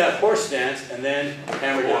through that horse stance, and then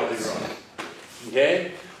hammer down with the groin.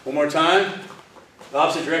 Okay? One more time.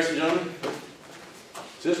 Opposite direction, gentlemen.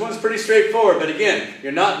 So this one's pretty straightforward, but again,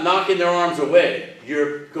 you're not knocking their arms away.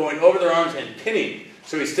 You're going over their arms and pinning.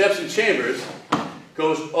 So he steps and chambers,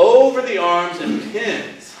 goes over the arms and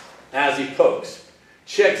pins as he pokes.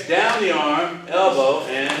 Checks down the arm, elbow,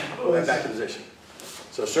 and back to position.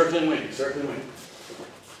 So circling wing, circling wing.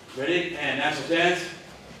 Ready? And natural stance.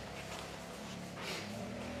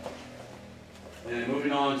 And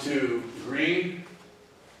moving on to green.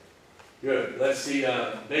 Good. Let's see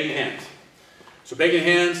begging hands. So begging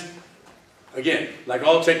hands, again, like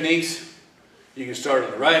all techniques, you can start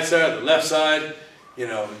on the right side, the left side. You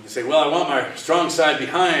know, you say, well, I want my strong side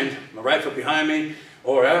behind, my right foot behind me,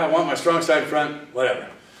 or I want my strong side in front, whatever.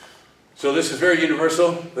 So this is very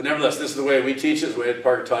universal, but nevertheless, this is the way we teach it, the way Ed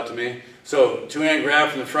Parker taught to me. So two-hand grab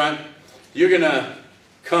from the front. You're going to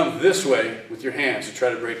come this way with your hands to try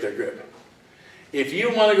to break their grip. If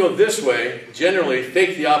you want to go this way, generally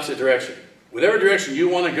fake the opposite direction. Whatever direction you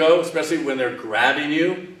want to go, especially when they're grabbing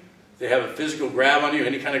you, they have a physical grab on you,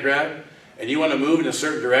 any kind of grab, and you want to move in a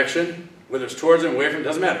certain direction, whether it's towards them, away from them,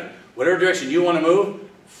 doesn't matter. Whatever direction you want to move,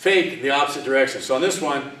 fake the opposite direction. So on this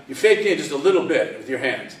one, you fake it just a little bit with your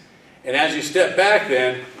hands. And as you step back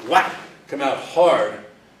then, whack, come out hard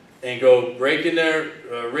and go breaking their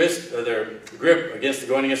wrist, or their grip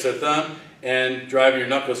going against their thumb, and driving your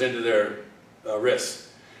knuckles into their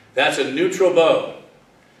wrists. That's a neutral bow.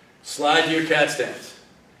 slide to your cat stance.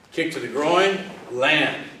 Kick to the groin,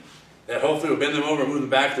 land. That hopefully will bend them over and move them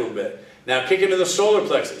back a little bit. Now kick into the solar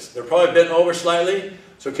plexus. They're probably bent over slightly,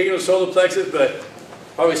 so kick into the solar plexus, but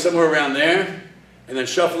probably somewhere around there, and then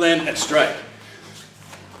shuffle in and strike.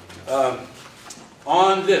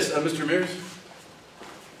 On this, Mr. Ramirez.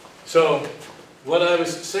 So what I was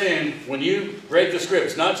saying, when you break the script,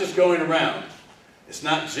 it's not just going around. It's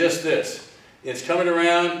not just this. It's coming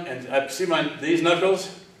around, and I see these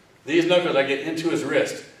knuckles I get into his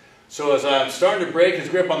wrist. So as I'm starting to break his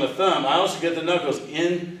grip on the thumb, I also get the knuckles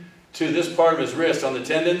into this part of his wrist on the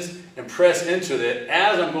tendons and press into it.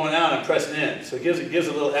 As I'm going out, I'm pressing in. So it gives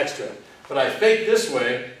a little extra. But I fake this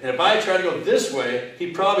way, and if I try to go this way,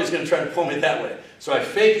 he probably is going to try to pull me that way. So I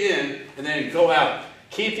fake in and then go out.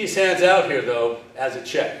 Keep these hands out here, though, as a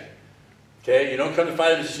check. Okay? You don't come to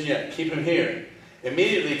fighting position yet. Keep them here.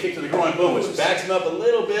 Immediately kick to the groin, boom, which backs him up a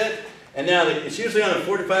little bit. And now it's usually on a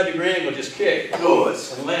 45-degree angle, just kick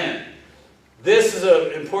and land. This is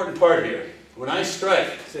an important part here. When I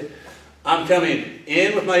strike, see, I'm coming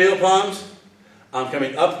in with my heel palms, I'm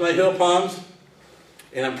coming up with my heel palms,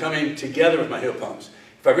 and I'm coming together with my heel palms.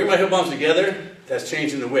 If I bring my heel palms together, that's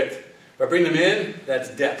changing the width. If I bring them in, that's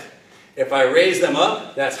depth. If I raise them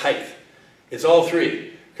up, that's height. It's all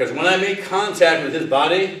three. Because when I make contact with his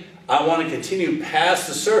body, I want to continue past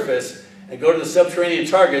the surface and go to the subterranean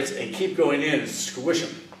targets and keep going in and squish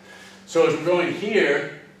them. So as we're going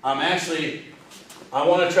here, I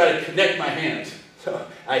want to try to connect my hands. So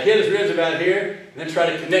I hit his ribs about here, and then try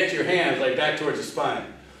to connect your hands like back towards the spine.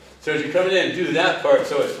 So as you're coming in, do that part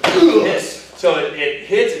so it hits. So it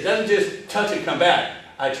hits, it doesn't just touch and come back.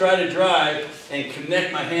 I try to drive and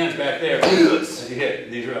connect my hands back there. As you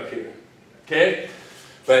hit, these are up here. Okay?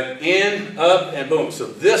 But in, up, and boom. So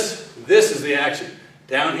this is the action.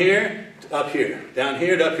 Down here, to up here. Down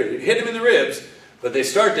here to up here. You hit them in the ribs, but they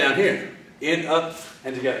start down here. In, up,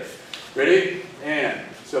 and together. Ready? And.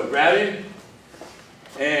 So grab him,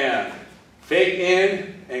 and fake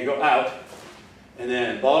in, and go out. And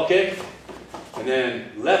then ball kick, and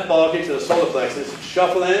then left ball kick to the solar plexus.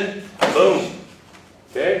 Shuffle in, boom.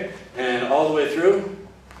 Okay? And all the way through,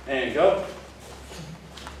 and go.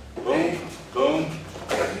 Boom, boom.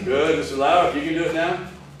 Good, Mr. Lauer, if you can do it now.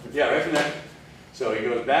 Yeah, right from there. So he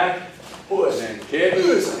goes back, and then kick,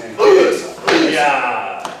 and kick.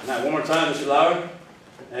 Yeah. Now one more time, Mr. Lauer.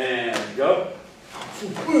 And go.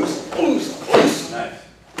 Nice.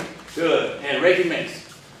 Good. And Reiki mace.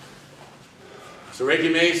 So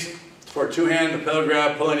Reiki mace for two-hand lapel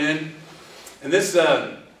grab, pulling in. And this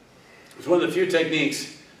is one of the few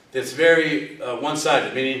techniques that's very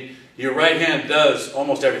one-sided, meaning your right hand does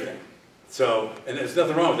almost everything. So, and there's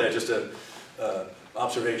nothing wrong with that, just an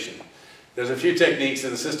observation. There's a few techniques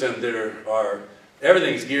in the system that are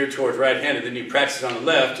everything's geared towards right-handed, then you practice on the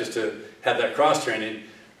left just to have that cross-training,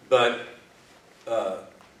 but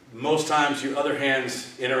most times your other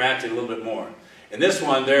hands interact a little bit more. In this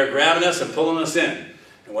one, they're grabbing us and pulling us in.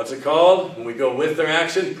 And what's it called? When we go with their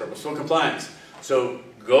action, purposeful compliance. So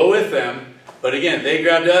go with them, but again, they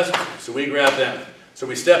grabbed us, so we grab them. So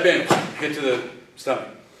we step in, hit to the stomach.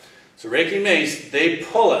 So Reiki mace, they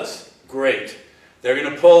pull us. Great. They're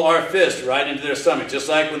going to pull our fist right into their stomach, just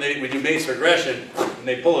like when we do mace for aggression, and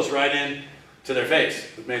they pull us right in to their face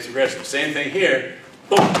with mace for aggression. Same thing here,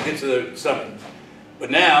 boom, hit to the stomach. But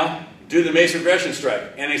now, do the mace for aggression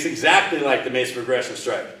strike, and it's exactly like the mace for aggression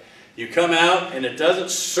strike. You come out, and it doesn't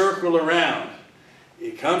circle around.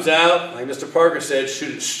 It comes out, like Mr. Parker said,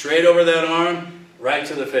 shoot it straight over that arm, right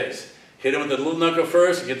to the face. Hit it with the little knuckle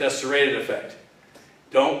first, and get that serrated effect.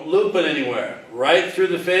 Don't loop it anywhere. Right through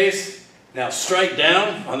the face. Now strike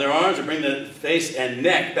down on their arms and bring the face and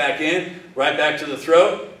neck back in, right back to the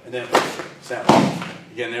throat, and then snap.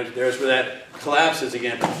 Again, there's where that collapses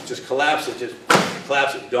again. Just collapse it, just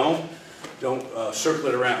collapse it. Don't circle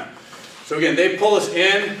it around. So again, they pull us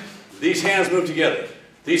in. These hands move together.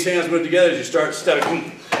 These hands move together as you start stepping.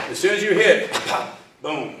 Boom. As soon as you hit, pop,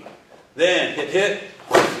 boom. Then hit, hit.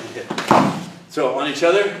 So on each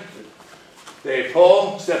other, they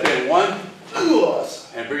pull, step in 1,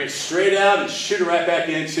 and bring it straight out and shoot it right back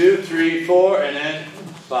in 2, 3, 4, and then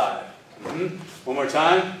 5. One more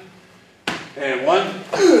time. And 1,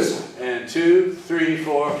 and 2, 3,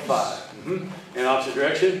 4, 5. In opposite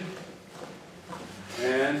direction.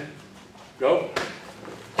 And go.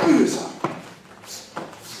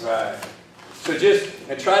 Right. So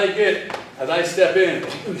and try to get, as I step in,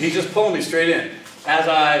 he's just pulling me straight in. As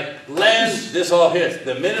I land, this all hits.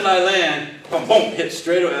 The minute I land, boom, boom, hit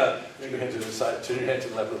straight away. Bring your head to the side, turn your head to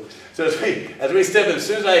the left. So as we step in, as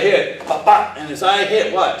soon as I hit, pop, pop, and as I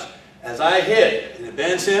hit, watch. As I hit, and it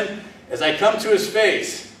bends him, as I come to his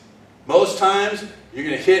face, Most times, you're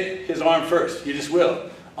going to hit his arm first. You just will.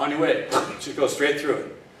 On your way, just go straight through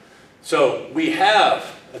it. So we have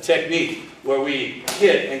a technique where we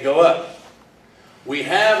hit and go up. We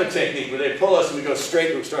have a technique where they pull us and we go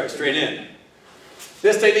straight in.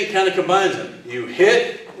 This technique kind of combines them. You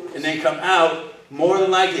hit and then come out, more than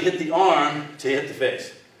likely hit the arm to hit the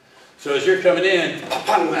face. So as you're coming in,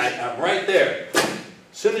 I'm right there.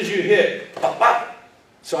 As soon as you hit,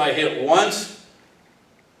 so I hit once,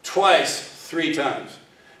 twice, 3 times.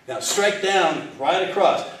 Now strike down right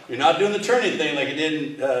across. You're not doing the turning thing like you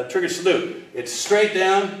did in trigger salute. It's straight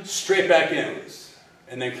down, straight back in.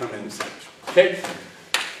 And then come in and sandwich. Okay?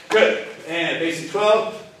 Good. And basic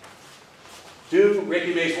 12. Do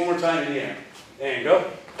Reiki base one more time in the air. And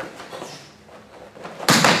go.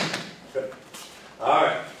 Good. All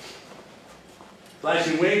right.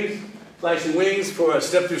 Flashing wings. Flashing wings for a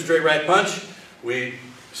step through straight right punch. We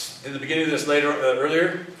did the beginning of this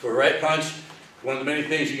earlier for a right punch. One of the many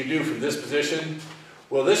things you can do from this position.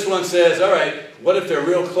 Well, this one says, all right, what if they're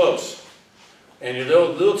real close? And you're a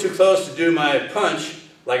little too close to do my punch,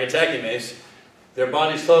 like attacking mace. Their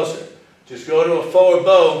body's closer. Just go to a forward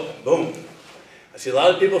bow, boom. I see a lot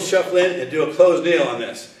of people shuffle in and do a closed nail on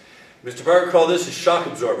this. Mr. Parker called this a shock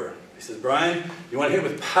absorber. He says, Brian, you want to hit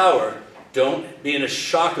with power, don't be in a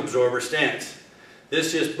shock absorber stance.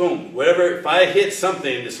 This just, boom, whatever, if I hit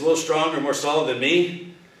something that's a little stronger, more solid than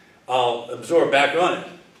me, I'll absorb back on it,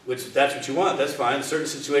 which that's what you want, that's fine. In certain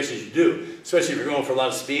situations you do, especially if you're going for a lot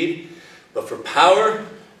of speed. But for power,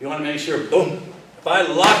 you want to make sure, boom, if I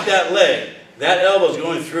lock that leg, that elbow is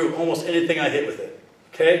going through almost anything I hit with it.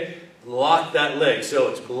 Okay? Lock that leg. So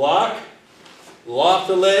it's block, lock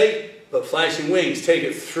the leg, but flashing wings. Take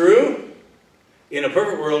it through. In a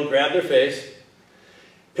perfect world, grab their face.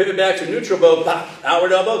 Pivot back to neutral bow, pop,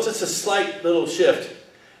 outward elbow. It's just a slight little shift.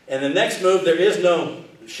 And the next move, there is no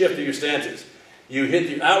shift of your stances. You hit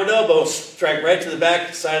the outward elbow, strike right to the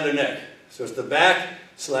back side of their neck. So it's the back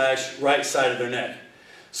 / right side of their neck.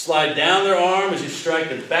 Slide down their arm as you strike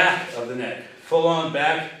the back of the neck. Full on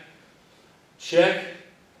back, check,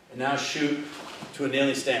 and now shoot to a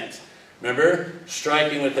kneeling stance. Remember,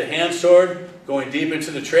 striking with the hand sword, going deep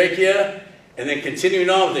into the trachea, and then continuing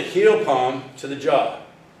on with the heel palm to the jaw.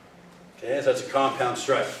 Okay, so that's a compound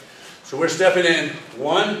strike. So we're stepping in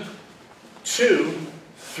 1, 2,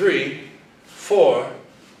 3, 4,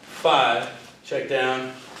 5, check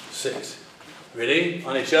down, 6. Ready?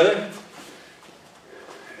 On each other.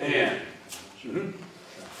 And,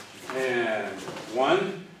 and 1,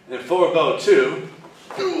 and then forward bow, 2.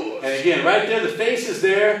 And again, right there, the face is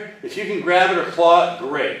there. If you can grab it or claw it,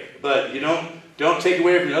 great. But you don't take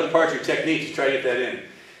away from the other parts of your technique to try to get that in.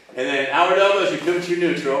 And then outward elbow as you come to your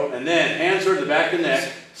neutral, and then hands toward the back of the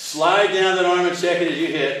neck. Slide down that arm and check it as you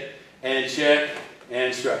hit, and check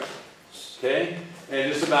and strike. Okay?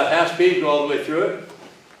 And just about half speed, go all the way through it.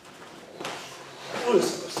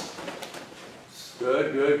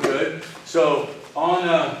 Good, good, good. So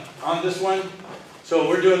on this one, so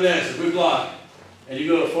we're doing this. If we block, and you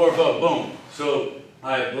go to forward bow, boom. So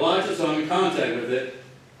I blocked it, so I'm in contact with it.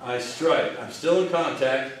 I strike. I'm still in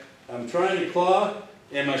contact. I'm trying to claw,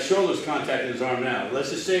 and my shoulder's contacting his arm now.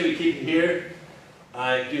 Let's just say we keep it here.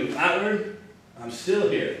 I do outward. I'm still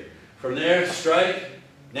here. From there, strike.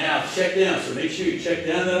 Now check down. So make sure you check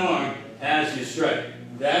down that arm as you strike.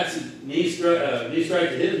 That's a knee strike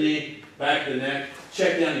to hit the knee, back to the neck.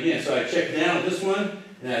 Check down again. So I check down with this one,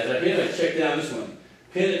 and as I hit, I check down this one.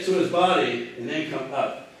 Pin it to his body, and then come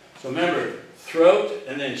up. So remember, throat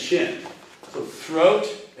and then shin. So throat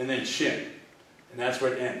and then shin. And that's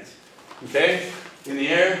where it ends. Okay? In the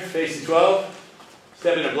air, facing 12.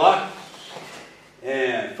 Step in a block.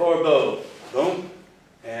 And forward bow. Boom.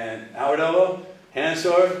 And outward elbow. Hand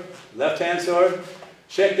sword. Left hand sword.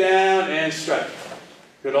 Check down and strike.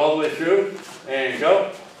 Good all the way through. And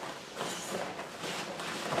go.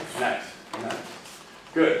 Nice. Nice.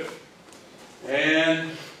 Good. And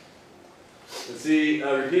let's see,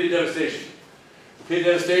 repeated devastation. Repeated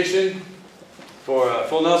devastation for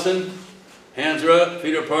full Nelson. Hands are up,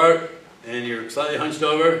 feet are apart, and you're slightly hunched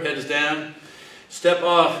over, head is down. Step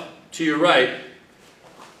off to your right,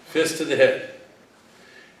 fist to the head.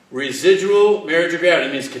 Residual marriage of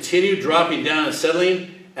gravity means continue dropping down and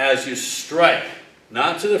settling as you strike.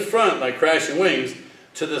 Not to the front like crashing wings,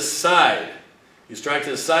 to the side. You strike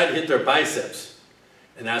to the side to hit their biceps.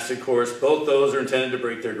 And that's, of course, both those are intended to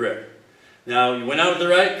break their grip. Now, you went out with the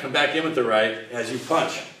right, come back in with the right as you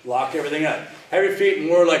punch. Lock everything up. Have your feet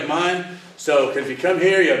more like mine. So, if you come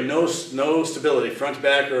here, you have no stability, front to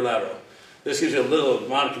back or lateral. This gives you a little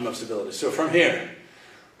modicum of stability. So from here,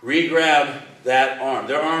 re-grab that arm.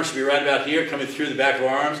 Their arm should be right about here, coming through the back of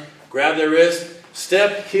our arms. grab their wrist,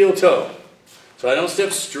 step, heel, toe. So I don't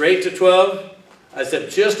step straight to 12. I step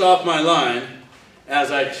just off my line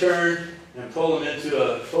as I turn and pull them into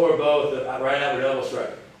a forward bow with the right outward elbow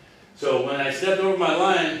strike. So when I stepped over my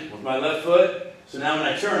line with my left foot, so now when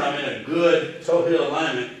I turn, I'm in a good toe-heel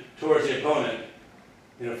alignment towards the opponent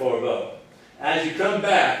in a forward bow. As you come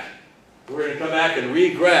back, we're going to come back and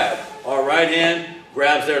re-grab. Our right hand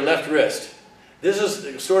grabs their left wrist. This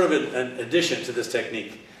is sort of an addition to this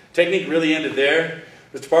technique. Technique really ended there.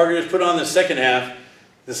 Mr. Parker just put on the second half,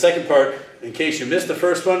 the second part, in case you missed the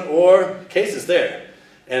first one or in case it's there,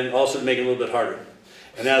 and also to make it a little bit harder.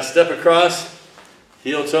 And now step across,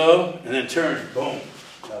 heel toe, and then turn, boom,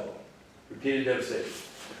 elbow. Repeated devastation.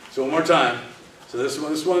 So one more time. So this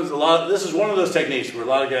is one of those techniques where a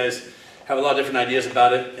lot of guys have a lot of different ideas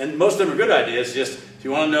about it, and most of them are good ideas. Just if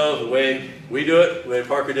you want to know the way we do it, the way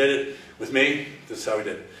Parker did it with me, this is how we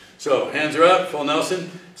did it. So hands are up, full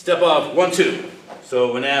Nelson, step off, 1, 2.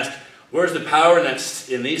 So when asked, where's the power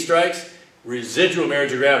in these strikes? Residual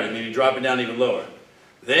marriage of gravity, meaning dropping down even lower.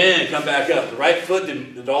 Then come back up. The right foot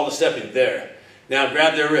did all the stepping there. Now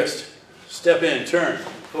grab their wrist. Step in, turn,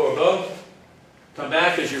 forward bow. Come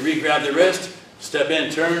back as you re-grab the wrist. Step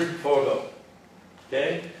in, turn, forward bow.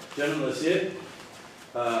 Okay? Gentlemen, let's see it.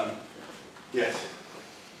 Yes.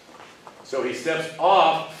 So he steps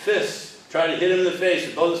off, fists. Try to hit him in the face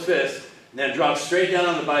with both his fists, and then drop straight down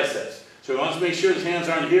on the biceps. So he wants to make sure his hands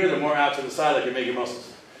aren't here, they're more out to the side like you're making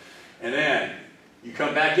muscles. And then you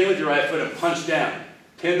come back in with your right foot and punch down.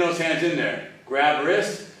 Pin those hands in there. Grab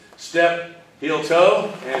wrist, step, heel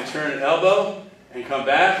toe, and turn an elbow, and come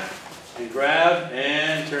back, and grab,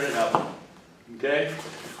 and turn an elbow. Okay?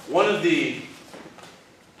 One of the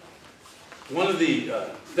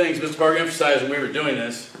things Mr. Parker emphasized when we were doing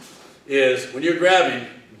this is when you're grabbing,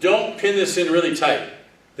 don't pin this in really tight.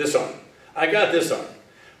 This arm. I got this arm.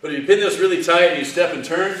 But if you pin this really tight and you step and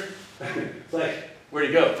turn, it's like, where'd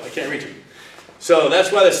he go? I can't reach him. So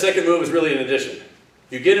that's why the second move is really an addition.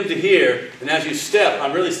 You get him to here, and as you step,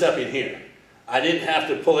 I'm really stepping here. I didn't have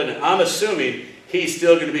to pull it in. I'm assuming he's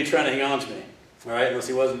still going to be trying to hang on to me. All right, unless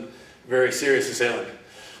he wasn't very serious assailant.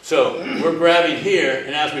 So we're grabbing here,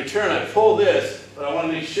 and as we turn, I pull this, but I want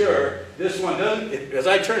to make sure this one doesn't, as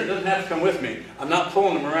I turn, it doesn't have to come with me. I'm not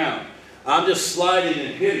pulling him around. I'm just sliding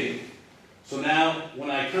and hitting. So now, when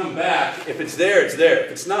I come back, if it's there, it's there.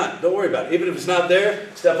 If it's not, don't worry about it. Even if it's not there,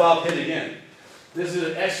 step off, hit again. This is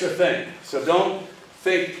an extra thing. So don't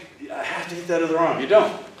think, I have to hit that other arm. You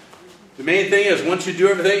don't. The main thing is, once you do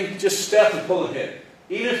everything, just step and pull and hit.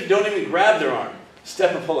 Even if you don't even grab their arm,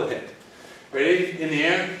 step and pull and hit. Ready? In the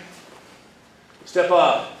air. Step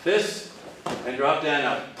off, fist, and drop down.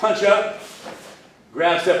 Now punch up,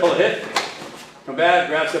 grab, step, pull and hit. Come back,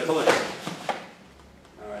 grab, step, pull and hit.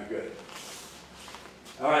 All right, good.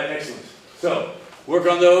 All right, excellent. So, work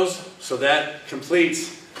on those so that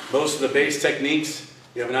completes most of the base techniques.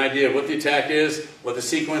 You have an idea of what the attack is, what the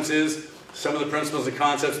sequence is, some of the principles and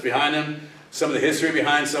concepts behind them, some of the history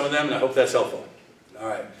behind some of them, and I hope that's helpful. All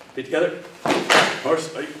right, feet together.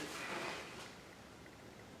 Horse,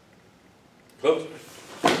 close.